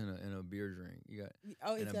 $5 and a beer drink. You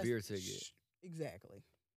got and a beer ticket. Exactly.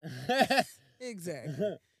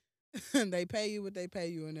 Exactly. They pay you what they pay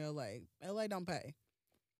you in LA. LA don't pay.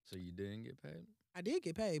 So you didn't get paid? I did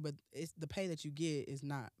get paid, but it's the pay that you get is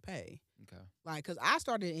not pay. Okay. Like, cause I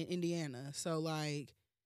started in Indiana, so like,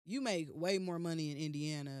 you make way more money in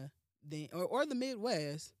Indiana than or the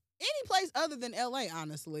Midwest, any place other than LA.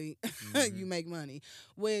 Honestly, you make money.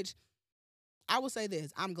 Which I will say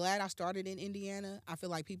this: I'm glad I started in Indiana. I feel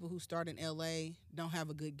like people who start in LA don't have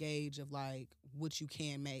a good gauge of like what you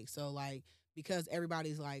can make. So like, because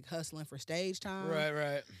everybody's like hustling for stage time,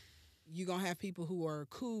 Right. you're going to have people who are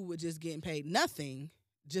cool with just getting paid nothing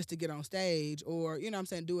just to get on stage, or, you know what I'm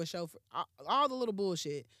saying, do a show for all the little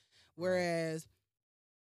bullshit. Whereas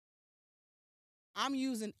I'm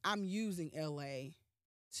using LA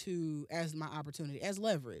as my opportunity, as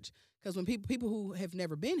leverage. Because when people who have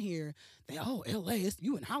never been here, LA, it's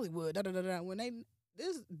you in Hollywood, da da da da. When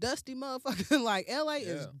this dusty motherfucker, like LA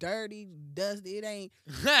is dirty, dusty. It ain't.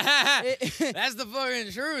 That's the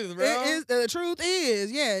fucking truth, bro. The truth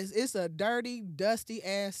is, yes, it's a dirty, dusty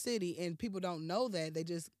ass city, and people don't know that. They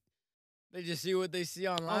just see what they see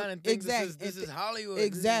online and think this is Hollywood.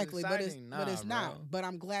 Exactly, this is but it's not. Bro. But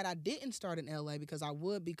I'm glad I didn't start in LA, because I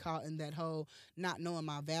would be caught in that whole not knowing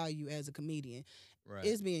my value as a comedian. Right.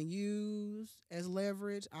 It's being used as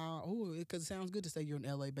leverage. Because it sounds good to say you're an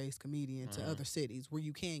LA-based comedian to other cities where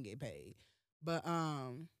you can get paid. But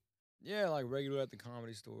yeah, like regular at the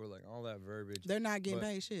Comedy Store, like all that verbiage. They're not getting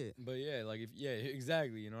paid shit. But yeah, like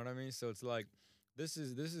exactly. You know what I mean? So it's like this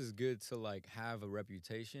is good to like have a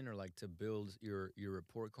reputation or like to build your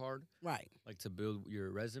report card. Right. Like to build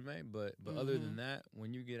your resume. But other than that,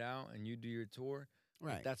 when you get out and you do your tour,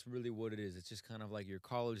 right, like, that's really what it is. It's just kind of like your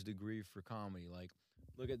college degree for comedy. Like,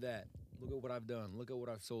 look at that. Look at what I've done. Look at what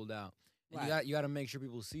I've sold out. And right. You got to make sure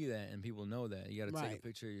people see that and people know that. You got to right. take a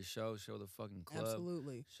picture of your show, show the fucking club.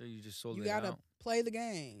 Absolutely. Show you just sold it out. You got to play the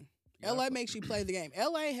game. LA makes you play the game.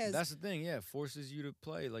 LA has. That's the thing, yeah. Forces you to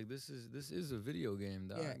play. Like this is a video game,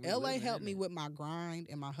 dog. Yeah, LA helped me with my grind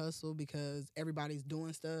and my hustle, because everybody's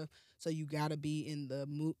doing stuff, so you gotta be in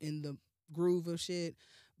the groove of shit.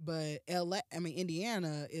 But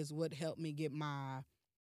Indiana is what helped me get my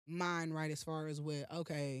mind right as far as with,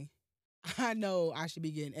 okay, I know I should be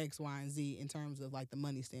getting X, Y, and Z in terms of like the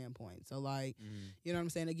money standpoint. So like, you know what I'm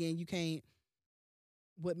saying? Again, you can't.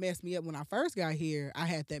 What messed me up when I first got here, I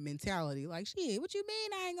had that mentality like, shit, what you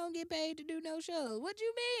mean I ain't gonna get paid to do no shows? What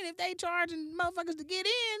you mean if they charging motherfuckers to get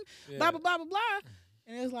in? Blah, blah, blah, blah, blah.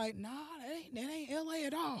 And it's like, nah, that ain't LA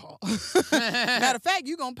at all. Matter of fact,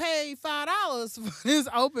 you gonna pay $5 for this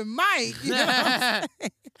open mic. You know what I'm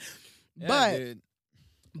saying?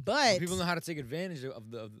 But people know how to take advantage of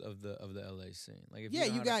the LA scene. Like if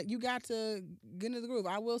you got to get into the groove.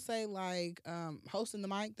 I will say, like, hosting the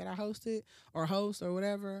mic that I hosted or host or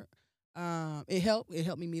whatever, it helped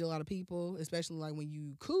me meet a lot of people, especially like when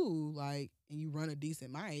you cool, like, and you run a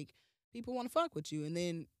decent mic, people want to fuck with you. And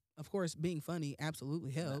then of course being funny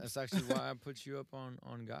absolutely helps. That's actually why I put you up on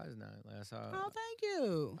Guys Night. Like, that's how. Oh, thank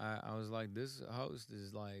you. I was like, this host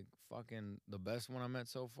is like fucking the best one I met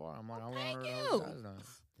so far. I'm like, I want her to you. host Guys Night.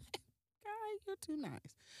 God, you're too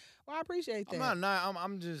nice. Well, I appreciate that. I'm not.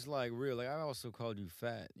 I'm just like real. Like I also called you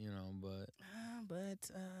fat, you know, but.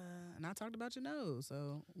 And I talked about your nose,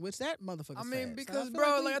 so which that motherfucker. I mean, fat. because so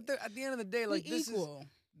bro, like at the end of the day, like this equal.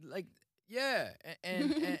 Is like yeah,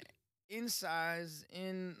 and in size,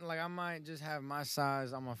 like I might just have my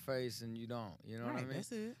size on my face and you don't. You know what I mean?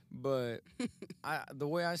 That's it. But the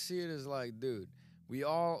way I see it is like, dude, we're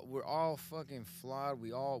all fucking flawed.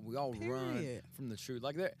 We all run from the truth.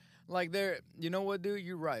 Like you know what, dude?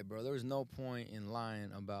 You're right, bro. There's no point in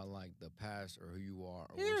lying about like the past or who you are.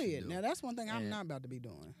 Or Period. What you do. Now that's one thing I'm not about to be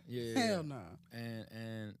doing. Yeah. Hell no.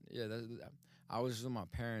 And yeah, I was just with my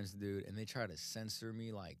parents, dude, and they try to censor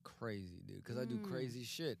me like crazy, dude, because I do crazy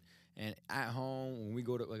shit. And at home, when we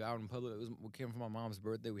go to like out in public, we came for my mom's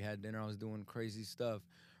birthday. We had dinner. I was doing crazy stuff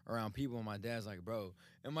around people, and my dad's like, bro.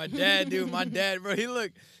 And my dad, dude, bro,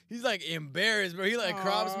 he's like embarrassed, bro. He like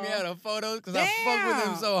crops me out of photos because I fuck with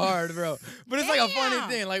him so hard, bro. But it's like a funny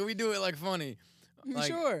thing. Like we do it like funny. Like,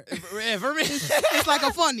 sure. For me, it's like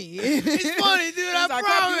a funny. It's funny, dude. I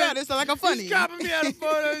promise. It's like a funny. He's cropping me out of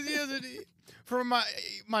photos yesterday. For my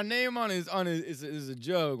name on his is a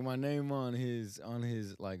joke. My name on his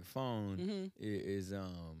like phone is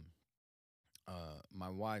my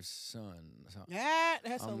wife's son. So yeah,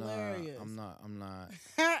 that's hilarious. I'm not.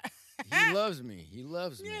 He loves me. He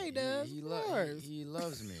loves me. Yeah, he does. He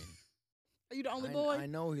loves me. Are you the only boy? I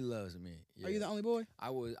know he loves me. Yeah. Are you the only boy?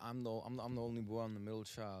 I'm the only boy. I'm the middle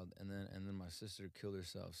child, and then my sister killed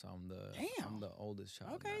herself, so I'm the oldest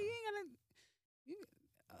child. Okay, now. you ain't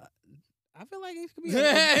gotta. I feel like it could be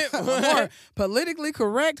a more politically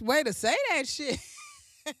correct way to say that shit.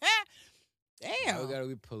 Damn. I gotta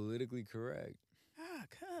be politically correct.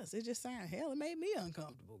 Cuz it just sounded hell. It made me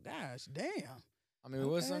uncomfortable. Gosh, damn. I mean,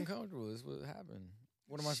 what's uncomfortable? This is what happened.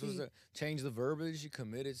 What am I supposed to change the verbiage? She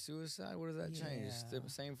committed suicide. What does that change? It's the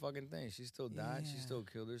same fucking thing. She still died. She still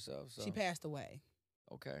killed herself. So she passed away.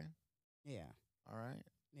 Okay. Yeah. All right.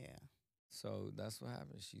 Yeah. So that's what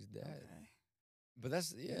happened. She's dead. Okay. But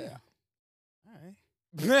that's All right.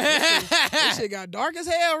 This shit got dark as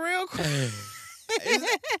hell real quick.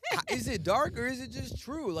 Is it dark or is it just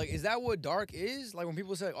true? Like, is that what dark is? Like when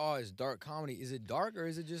people say, "Oh, it's dark comedy," is it dark or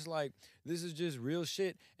is it just like this is just real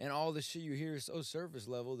shit and all the shit you hear is so surface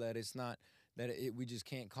level that it's not we just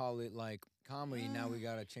can't call it like comedy. Now we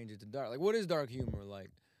gotta change it to dark. Like, what is dark humor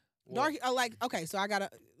like? Dark, like okay, so I gotta.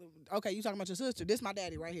 Okay, you talking about your sister? This my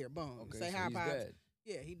daddy right here. Boom. Okay, say so hi, he's pops. dead.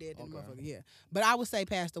 Yeah, he dead. Okay. Motherfucker. Yeah, but I would say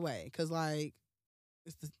passed away because like.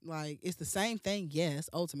 It's the same thing, yes,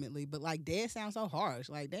 ultimately, but like dead sounds so harsh.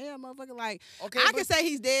 Like damn, motherfucker. Like okay, I can say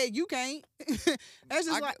he's dead, you can't. That's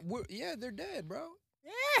just yeah, they're dead, bro.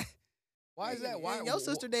 Yeah. Why is that? Why your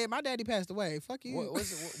sister dead? My daddy passed away. Fuck you.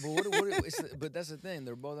 But that's the thing.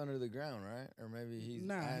 They're both under the ground, right? Or maybe he's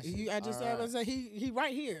I just said he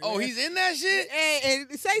right here. Oh, man. He's in that shit.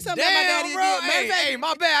 And say something Damn, about my daddy. Bro. Hey,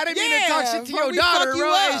 my bad. I didn't mean to talk shit to your daughter,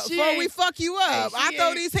 bro. Before we fuck you up, I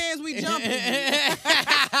throw these hands. We jumping you.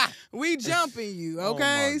 We jumping you.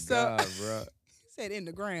 Okay, oh my God, bro. He said in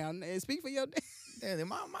the ground. And speak for your. Damn,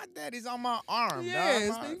 my daddy's on my arm, yeah,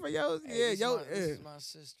 dog. Speak for your. This is my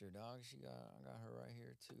sister, dog. I got her right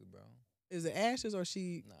here too, bro. Is it ashes or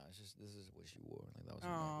she? Nah, it's just this is what she wore. Like that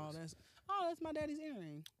was that's my daddy's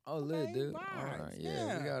earring. Oh, lit, dude. All right,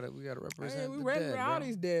 yeah, we gotta represent. We the represent dead, all bro.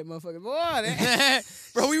 these dead motherfuckers, boy.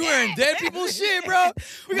 Bro, we wearing dead people shit, bro.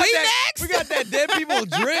 We got that dead people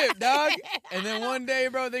drip, dog. And then one day,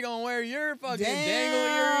 bro, they gonna wear your fucking dangle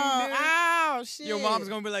earring, dude. Oh shit. Your mom's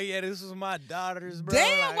gonna be like, yeah, this was my daughter's, bro.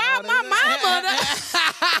 Damn, like, why my mama?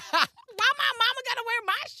 Why my mama gotta wear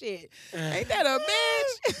my shit? Ain't that a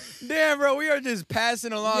bitch? Damn, bro, we are just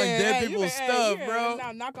passing along dead people's stuff, bro.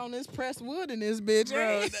 Now knock on this pressed wood in this bitch,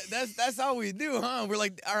 bro. That's how we do, huh? We're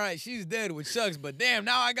like, all right, she's dead, which sucks, but damn,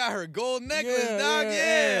 now I got her gold necklace, dog.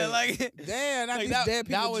 Yeah, like damn, not like these dead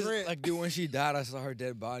people. That was drip. like, dude, when she died, I saw her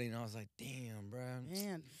dead body, and I was like, damn, bro.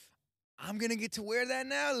 Man. I'm gonna get to wear that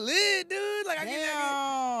now, lit, dude. Like I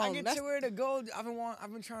get to wear the gold. I've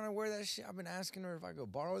been trying to wear that shit. I've been asking her if I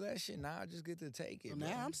could borrow that shit. Now I just get to take it. Well,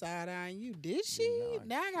 now I'm side eyeing you. Did she?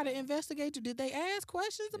 Now I gotta investigate you. Did they ask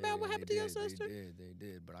questions about what happened to your sister? They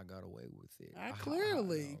did, but I got away with it.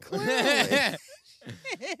 Clearly.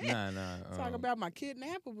 Nah. Talk about my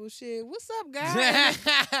kidnappable shit. What's up, guys?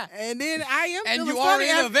 And then I am. And you are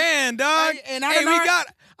in the van, dog.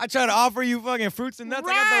 I try to offer you fucking fruits and nuts.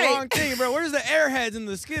 I got the wrong thing, bro. Where's the Airheads and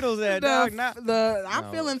the Skittles at, dog?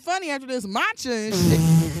 I'm feeling funny after this matcha and shit.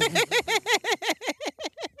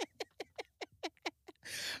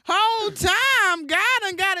 Whole time, God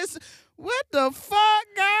done got his. What the fuck,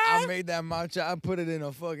 guys? I made that matcha. I put it in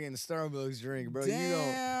a fucking Starbucks drink, bro.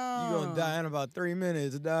 Damn. You gonna die in about 3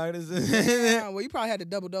 minutes, dog. Well, you probably had to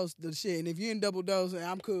double dose the shit, and if you didn't double dose,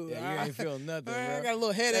 I'm cool. Yeah, you ain't feel nothing, bro. I got a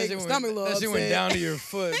little headache, stomach a little upset. That shit went down to your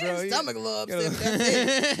foot, bro. Stomach a little upset.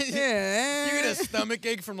 That's it. Yeah. You get a stomach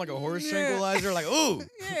ache from like a horse tranquilizer, like ooh.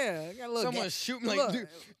 Yeah, I got a little. Someone's shooting like,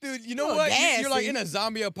 dude. You know what? You're like in a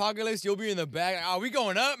zombie apocalypse. You'll be in the back. Oh, we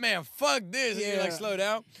going up, man. Fuck this. And you're like, slow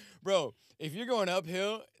down. Bro, if you're going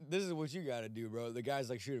uphill, this is what you gotta do, bro. The guy's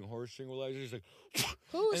like shooting horse tranquilizers, like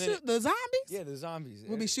Who shoot the zombies? yeah, the zombies.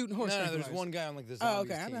 Will be shooting horse No, tranquilizers. there's one guy on like the zombies Oh,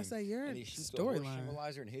 okay. team, I'm gonna say your and he shoots the horse storyline.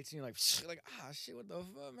 tranquilizer and hits you, and you're like shit, what the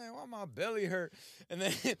fuck, man? Why my belly hurt? And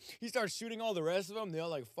then he starts shooting all the rest of them. They all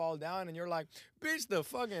like fall down, and you're like, bitch, the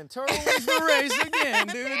fucking turtle wins the race again,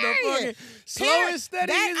 dude. The fucking slow and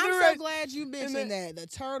steady is the race. I'm so glad you mentioned that. The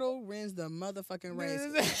turtle wins the motherfucking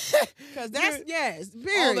race. Because that's,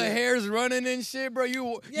 period. All the hairs running and shit, bro. You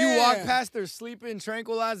walk past their sleeping,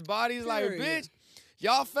 tranquilized bodies like, bitch,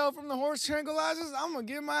 y'all fell from the horse tranquilizers? I'm going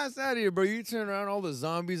to get my ass out of here, bro. You turn around, all the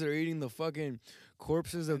zombies are eating the fucking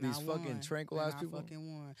corpses of these fucking tranquilized people. I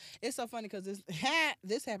fucking won. It's so funny because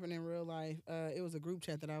this happened in real life. It was a group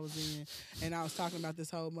chat that I was in, and I was talking about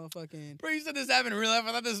this whole motherfucking... Bro, you said this happened in real life.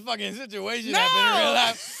 I thought this fucking situation happened in real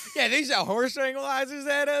life. Yeah, they shot horse tranquilizers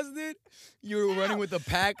at us, dude. You were running with the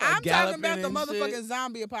pack, I'm talking about the motherfucking motherfucking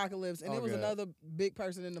zombie apocalypse, and it was another big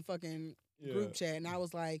person in the fucking group chat, and I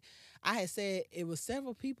was like, I had said it was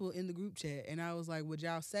several people in the group chat, and I was like, would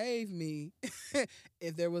y'all save me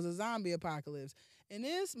if there was a zombie apocalypse? And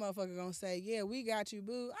this motherfucker gonna say, yeah, we got you,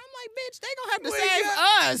 boo. I'm like, bitch, they gonna have to save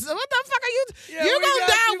us. What the fuck are you? You gonna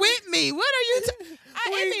die with me. What are you?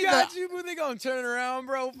 We got you, boo. They gonna turn around,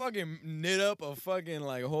 bro. Fucking knit up a fucking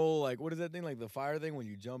like whole like what is that thing like the fire thing when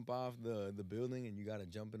you jump off the building and you gotta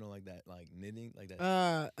jump into like that like knitting like that.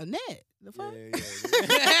 A net. The fuck? Yeah.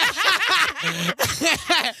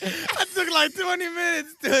 I took like 20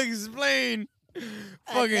 minutes to explain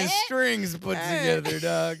fucking strings put together,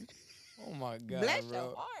 dog. Oh my God, bless bro.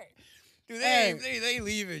 your heart. Dude, they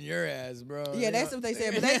leaving your ass, bro. Yeah, that's what they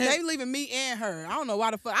said. But they leaving me and her. I don't know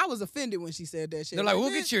why the fuck. I was offended when she said that shit. They're like,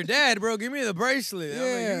 we'll get your dad, bro. Give me the bracelet.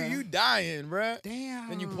 Yeah. I'm like, you dying, bro. Damn.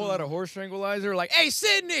 Then you pull out a horse tranquilizer, like, hey,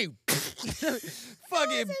 Sydney.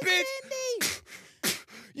 Fucking bitch. Sydney?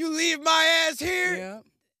 You leave my ass here. Yeah.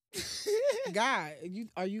 God,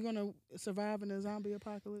 are you gonna survive in a zombie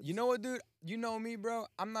apocalypse? You know what, dude? You know me, bro.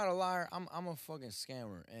 I'm not a liar. I'm a fucking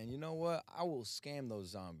scammer, and you know what? I will scam those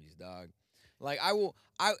zombies, dog. Like I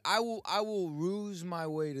will ruse my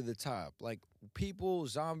way to the top. Like people,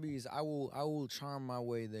 zombies, I will charm my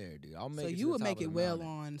way there, dude. I'll make. So you would make it well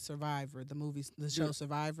on Survivor, the show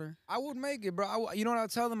Survivor. I would make it, bro. You know what I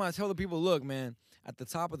tell them? I tell the people, look, man, at the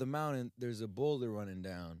top of the mountain, there's a boulder running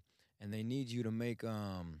down. And they need you to make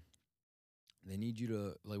they need you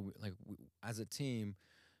to like as a team,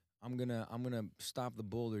 I'm gonna stop the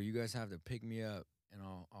boulder. You guys have to pick me up and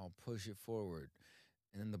I'll push it forward.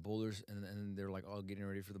 And then the boulders and then they're like all getting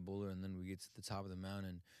ready for the boulder, and then we get to the top of the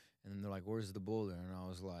mountain and then they're like, where's the boulder? And I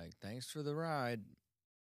was like, thanks for the ride.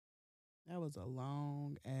 That was a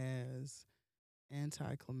long ass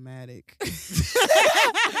anticlimactic.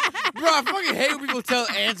 Bro, I fucking hate when people tell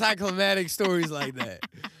anticlimactic stories like that.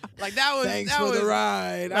 Like that was thanks for the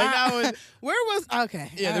ride. Like that was where was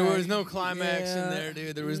okay. Yeah, there was no climax in there,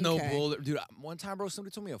 dude. There was no boulder, dude. One time, bro,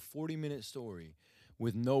 somebody told me a 40-minute story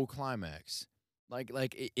with no climax, and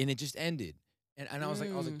it just ended. And I was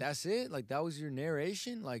like, that's it. Like that was your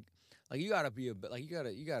narration. Like you gotta be you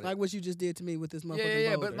gotta like what you just did to me with this motherfucking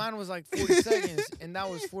yeah. boulder. But mine was like 40 seconds, and that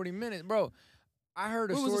was 40 minutes, bro. I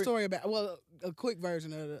heard a story. What was the story about? Well, a quick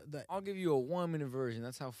version of the. I'll give you a 1-minute version.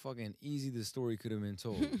 That's how fucking easy the story could have been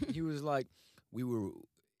told. He was like,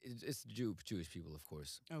 it's Jewish people, of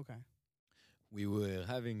course. Okay. We were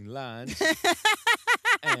having lunch,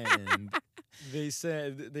 and they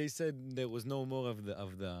said there was no more of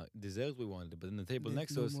the dessert we wanted, but in the table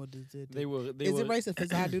next to us, they were. Is it racist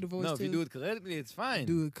if I do the voice No, too? if you do it correctly, it's fine.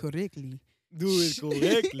 Do it correctly. Do it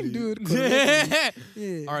correctly. Do it correctly.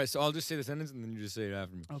 Yeah. All right, so I'll just say the sentence and then you just say it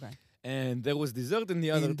after me. Okay. And there was dessert in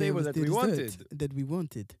the other table that we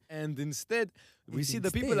wanted. And instead, we see the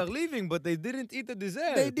people are leaving, but they didn't eat the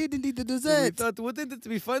dessert. They didn't eat the dessert. So we thought, wouldn't it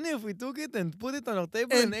be funny if we took it and put it on our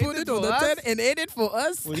table and ate it for us? And ate it for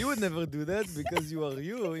us? Well, you would never do that because you are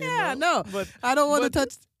you. Yeah, know? No. But I don't want to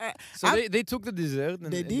touch. So they took the dessert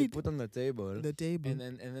and they put on the table. The table. And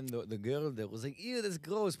then the girl there was like, ew, that's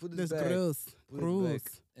gross. Put it back. That's gross. Gross.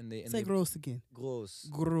 Say gross again. Gross.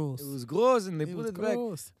 Gross. It was gross, and they put it back.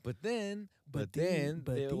 But then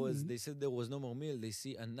they said there was no more meal. They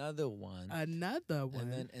see another one. And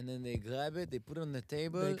then they grab it. They put it on the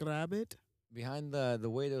table. They grab it behind the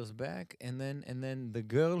waiter's back, and then the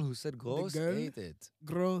girl who said gross ate it.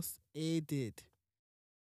 Gross ate it.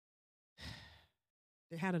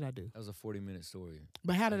 How did I do? That was a 40-minute story.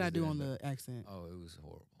 But how did I do on the accent? Oh, it was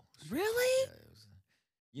horrible. Really? Yeah, it was.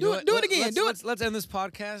 Do it again. Let's end this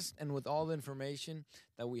podcast, and with all the information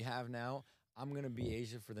that we have now, I'm gonna be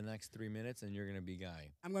Asia for the next 3 minutes, and you're gonna be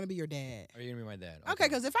Guy. I'm gonna be your dad. Are you gonna be my dad? Okay,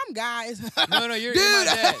 because if I'm guys, no, you're my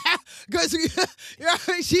dad. Because I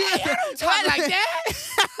don't talk like that.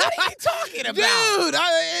 What are you talking about, dude?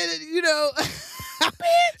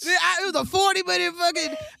 Bitch, it was a 40-minute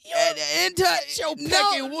fucking get your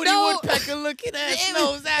pecking Woody Woodpecker looking ass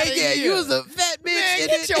nose out of here. You was a fat bitch. Man,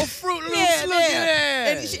 get your Fruit Loops looking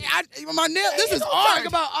ass. And my nail. This is art. Talk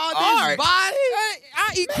about all this body.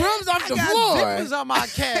 I eat crumbs off the I floor. got zippers on my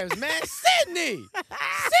calves, man. Sydney.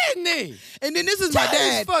 And then this is my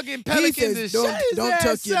dad. Fucking pelicans he says, don't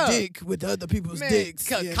tuck your dick with other people's dicks.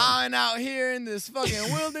 Cacawing out here in this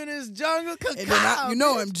fucking wilderness jungle. And then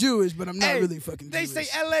I'm Jewish, but I'm not really fucking They Jewish.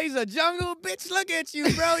 say LA's a jungle, bitch. Look at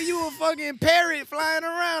you, bro. You a fucking parrot flying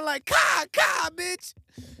around like caw, bitch.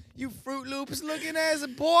 You Fruit Loops looking as a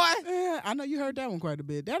boy. Yeah, I know you heard that one quite a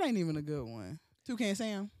bit. That ain't even a good one. Toucan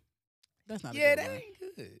Sam. That's not. Yeah, a good one. ain't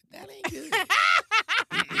good. That ain't good.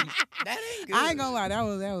 That ain't good. I ain't gonna lie. That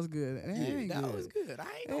was good. That was good. I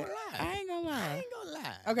ain't gonna lie. I ain't gonna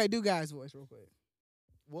lie. Okay, do Guy's voice real quick.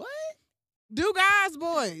 What? Do Guy's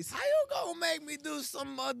voice. How you gonna make me do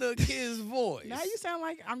some other kid's voice? Now you sound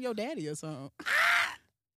like I'm your daddy or something.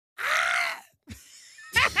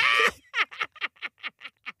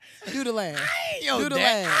 Do the laugh. I ain't your do the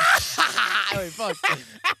dad. laugh. Wait, fuck.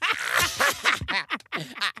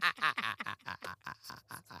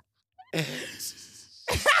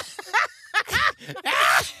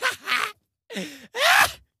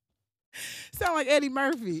 Sound like Eddie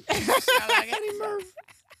Murphy. Sound like Eddie Murphy.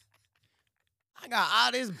 I got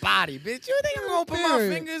all this body, bitch. You think I'm gonna put my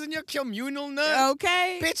fingers in your communal nuts?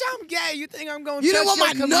 Okay. Bitch, I'm gay. You think I'm gonna You touch didn't want your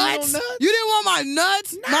my communal nuts? nuts? You didn't want my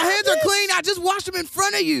nuts? Nah, my hands are bitch. clean. I just washed them in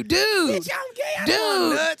front of you, dude. Bitch, I'm gay. I don't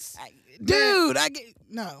want nuts. Dude, I get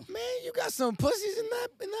no. Man, you got some pussies in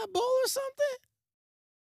that bowl or something?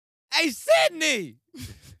 Hey, Sydney!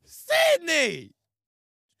 Sydney!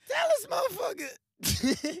 Tell this motherfucker.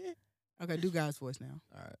 Okay, do Guy's voice now.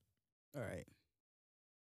 All right.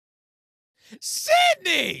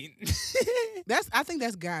 Sydney! I think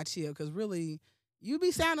that's God chill, because really, you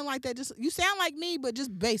be sounding like that. You sound like me, but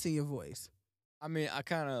just bass in your voice. I mean, I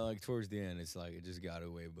kind of like towards the end, it's like it just got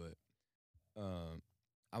away, but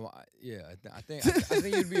I think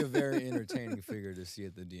you'd be a very entertaining figure to see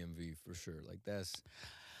at the DMV for sure. Like that's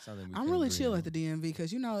something I'm really chill at the DMV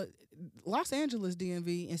because Los Angeles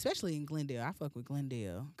DMV, especially in Glendale. I fuck with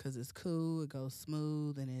Glendale because it's cool, it goes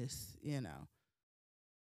smooth, and it's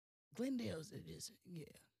Glendale's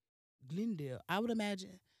Glendale. I would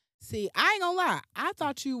imagine. See, I ain't gonna lie. I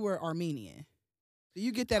thought you were Armenian. Do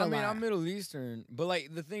you get that a lot? I mean, I'm Middle Eastern, but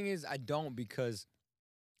like the thing is, I don't because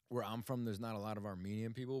where I'm from, there's not a lot of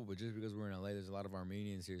Armenian people. But just because we're in LA, there's a lot of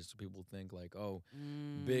Armenians here, so people think like, oh,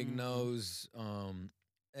 big nose,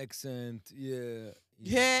 accent, yeah.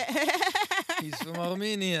 He's from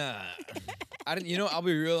Armenia. I didn't. I'll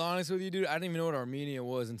be real honest with you, dude. I didn't even know what Armenia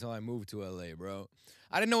was until I moved to LA, bro.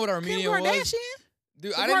 I didn't know what Armenia was.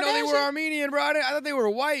 Dude, I didn't know they were Armenian, bro. I thought they were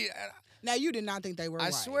white. Now, you did not think they were white. I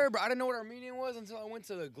swear, bro. I didn't know what Armenian was until I went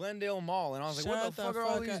to the Glendale Mall. And I was like, what the fuck are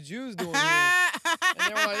all these Jews doing here? And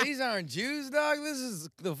they were like, these aren't Jews, dog. This is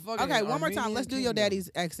the fucking Okay, one more Armenian time. Let's do your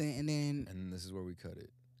daddy's accent, and then... And this is where we cut it.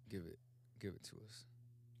 Give it to us.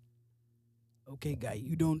 Okay, guy,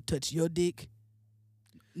 you don't touch your dick.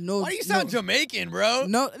 No. Why do you sound Jamaican, bro?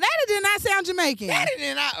 No, that did not sound Jamaican. That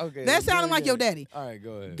did not. Okay. That sounded like your daddy. All right,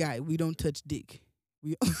 go ahead. Guy, we don't touch dick.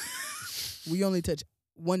 We only touch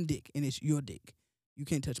one dick, and it's your dick. You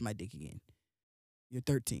can't touch my dick again. You're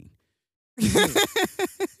 13.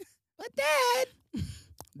 But Dad,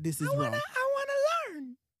 this is I wanna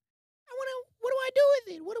learn. What do I do with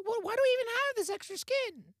it? Why do we even have this extra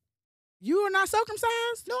skin? You are not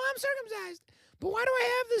circumcised? No, I'm circumcised. But why do I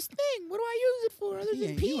have this thing? What do I use it for other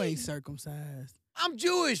than peeing? You ain't circumcised. I'm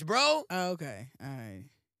Jewish, bro. Oh, okay. All right.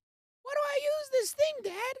 Why do I use this thing,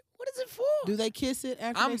 Dad? What is it for? Do they kiss it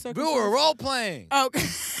after they circumcise? We were role playing. Okay. What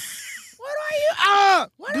do I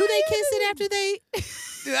use? Do they kiss it after they?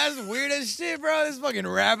 Dude, that's weird as shit, bro. This fucking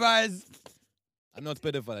rabbis. I'm not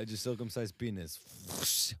pedophile. I just circumcised penis.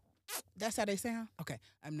 That's how they sound. Okay.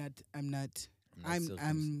 I'm not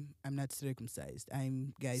circumcised.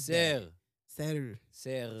 I'm guys.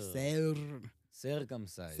 Circumcised.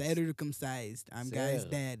 Circumcised. I'm Guy's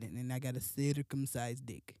dad, and I got a circumcised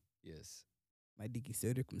dick. Yes. My dick is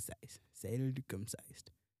circumcised.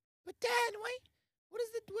 Circumcised. But Dad, wait. What is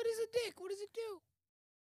a dick? What does it do?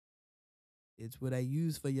 It's what I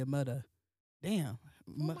use for your mother. Damn.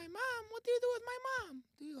 My mom. What do you do with my mom?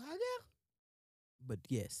 Do you hug her? But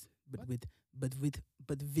yes. But with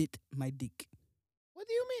my dick. What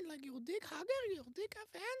do you mean? like your dick? How dare your dick have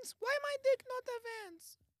hands? Why my dick not have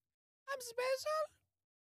hands? I'm special?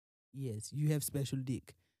 Yes, you have special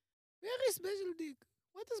dick. Very special dick.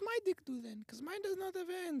 What does my dick do then? Because mine does not have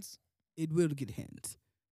hands. It will get hands.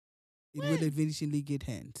 It When? will eventually get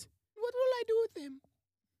hands. What will I do with them?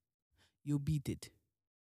 You'll beat it.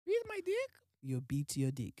 Beat my dick? You'll beat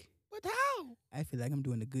your dick. But how? I feel like I'm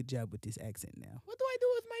doing a good job with this accent now. What do I do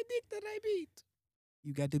with my dick that I beat?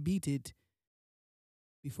 You got to beat it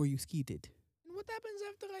before you skeet it. And what happens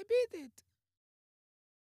after I beat it?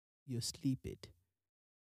 You sleep it.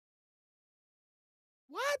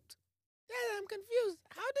 What? Dad, I'm confused.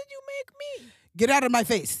 How did you make me? Get out of my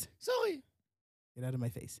face. Sorry. Get out of my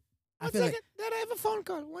face. One second. Dad, I have a phone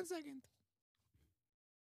call. 1 second.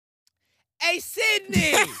 Hey,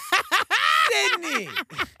 Sydney! Sydney!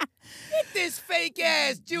 Get this fake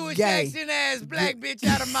ass Jewish Guy. accent ass black bitch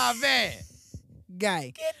out of my van.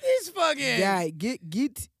 Guy. Get this fucking Guy,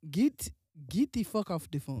 get the fuck off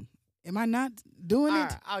the phone. Am I not doing All it?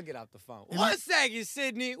 right, I'll get off the phone. Am 1 second,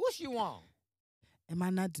 Sydney. What you want? Am I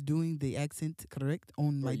not doing the accent correct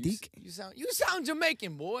on my dick? You sound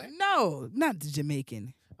Jamaican, boy. No, not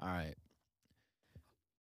Jamaican. All right.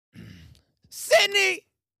 Sydney!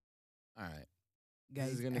 All right. Guys,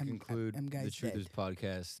 This is going to conclude I'm the guys Truthers dead.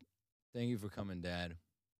 podcast. Thank you for coming, Dad.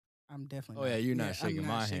 I'm definitely Oh, yeah, you're not I'm shaking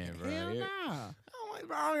my shaking- hand, bro. Hell You're- nah. Oh,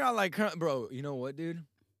 bro, I got like, bro, you know what, dude?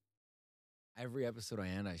 Every episode I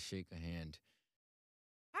end, I shake a hand.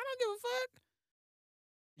 I don't give a fuck.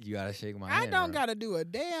 You gotta shake my I hand. don't bro. gotta do a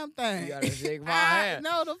damn thing. You gotta shake my hand.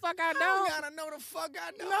 No, the fuck I I don't. gotta know the fuck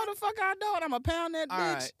I don't. No, the fuck I don't. I'm a pound that All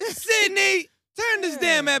bitch. right. Sydney, turn this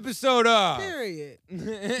damn Yeah. episode off. Period.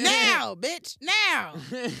 Now, bitch. Now.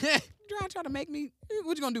 Try to make me.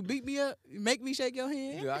 What you gonna do? Beat me up? Make me shake your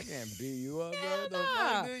hand? Dude, I can't beat you up, Hell bro. The nah.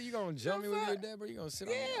 fuck, dude? You gonna jump The me with your fuck? dad, bro? You gonna sit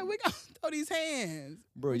on Yeah, me? we gonna throw these hands.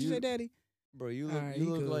 Bro, What you you say, daddy? Bro, you All look right, you he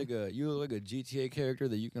look cool. like a GTA character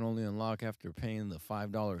that you can only unlock after paying the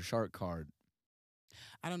 $5 shark card.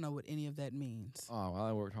 I don't know what any of that means. Oh, well,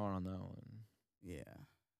 I worked hard on that one. Yeah.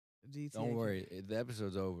 GTA. Don't worry, the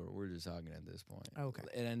episode's over. We're just talking at this point. Okay.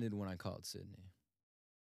 It ended when I called Sydney.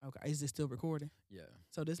 Okay. Is it still recording? Yeah.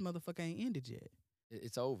 So this motherfucker ain't ended yet.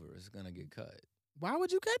 It's over. It's gonna get cut Why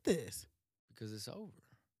would you cut this? because it's over.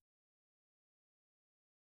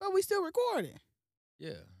 But we still recording.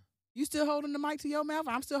 Yeah. You still holding the mic to your mouth.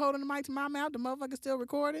 I'm still holding the mic to my mouth. The motherfucker still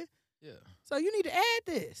recording. Yeah. So you need to add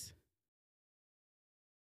this.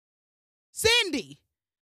 Cindy,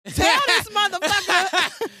 tell this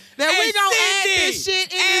motherfucker that we gonna add this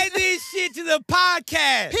shit in Add this shit to the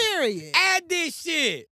podcast. Period.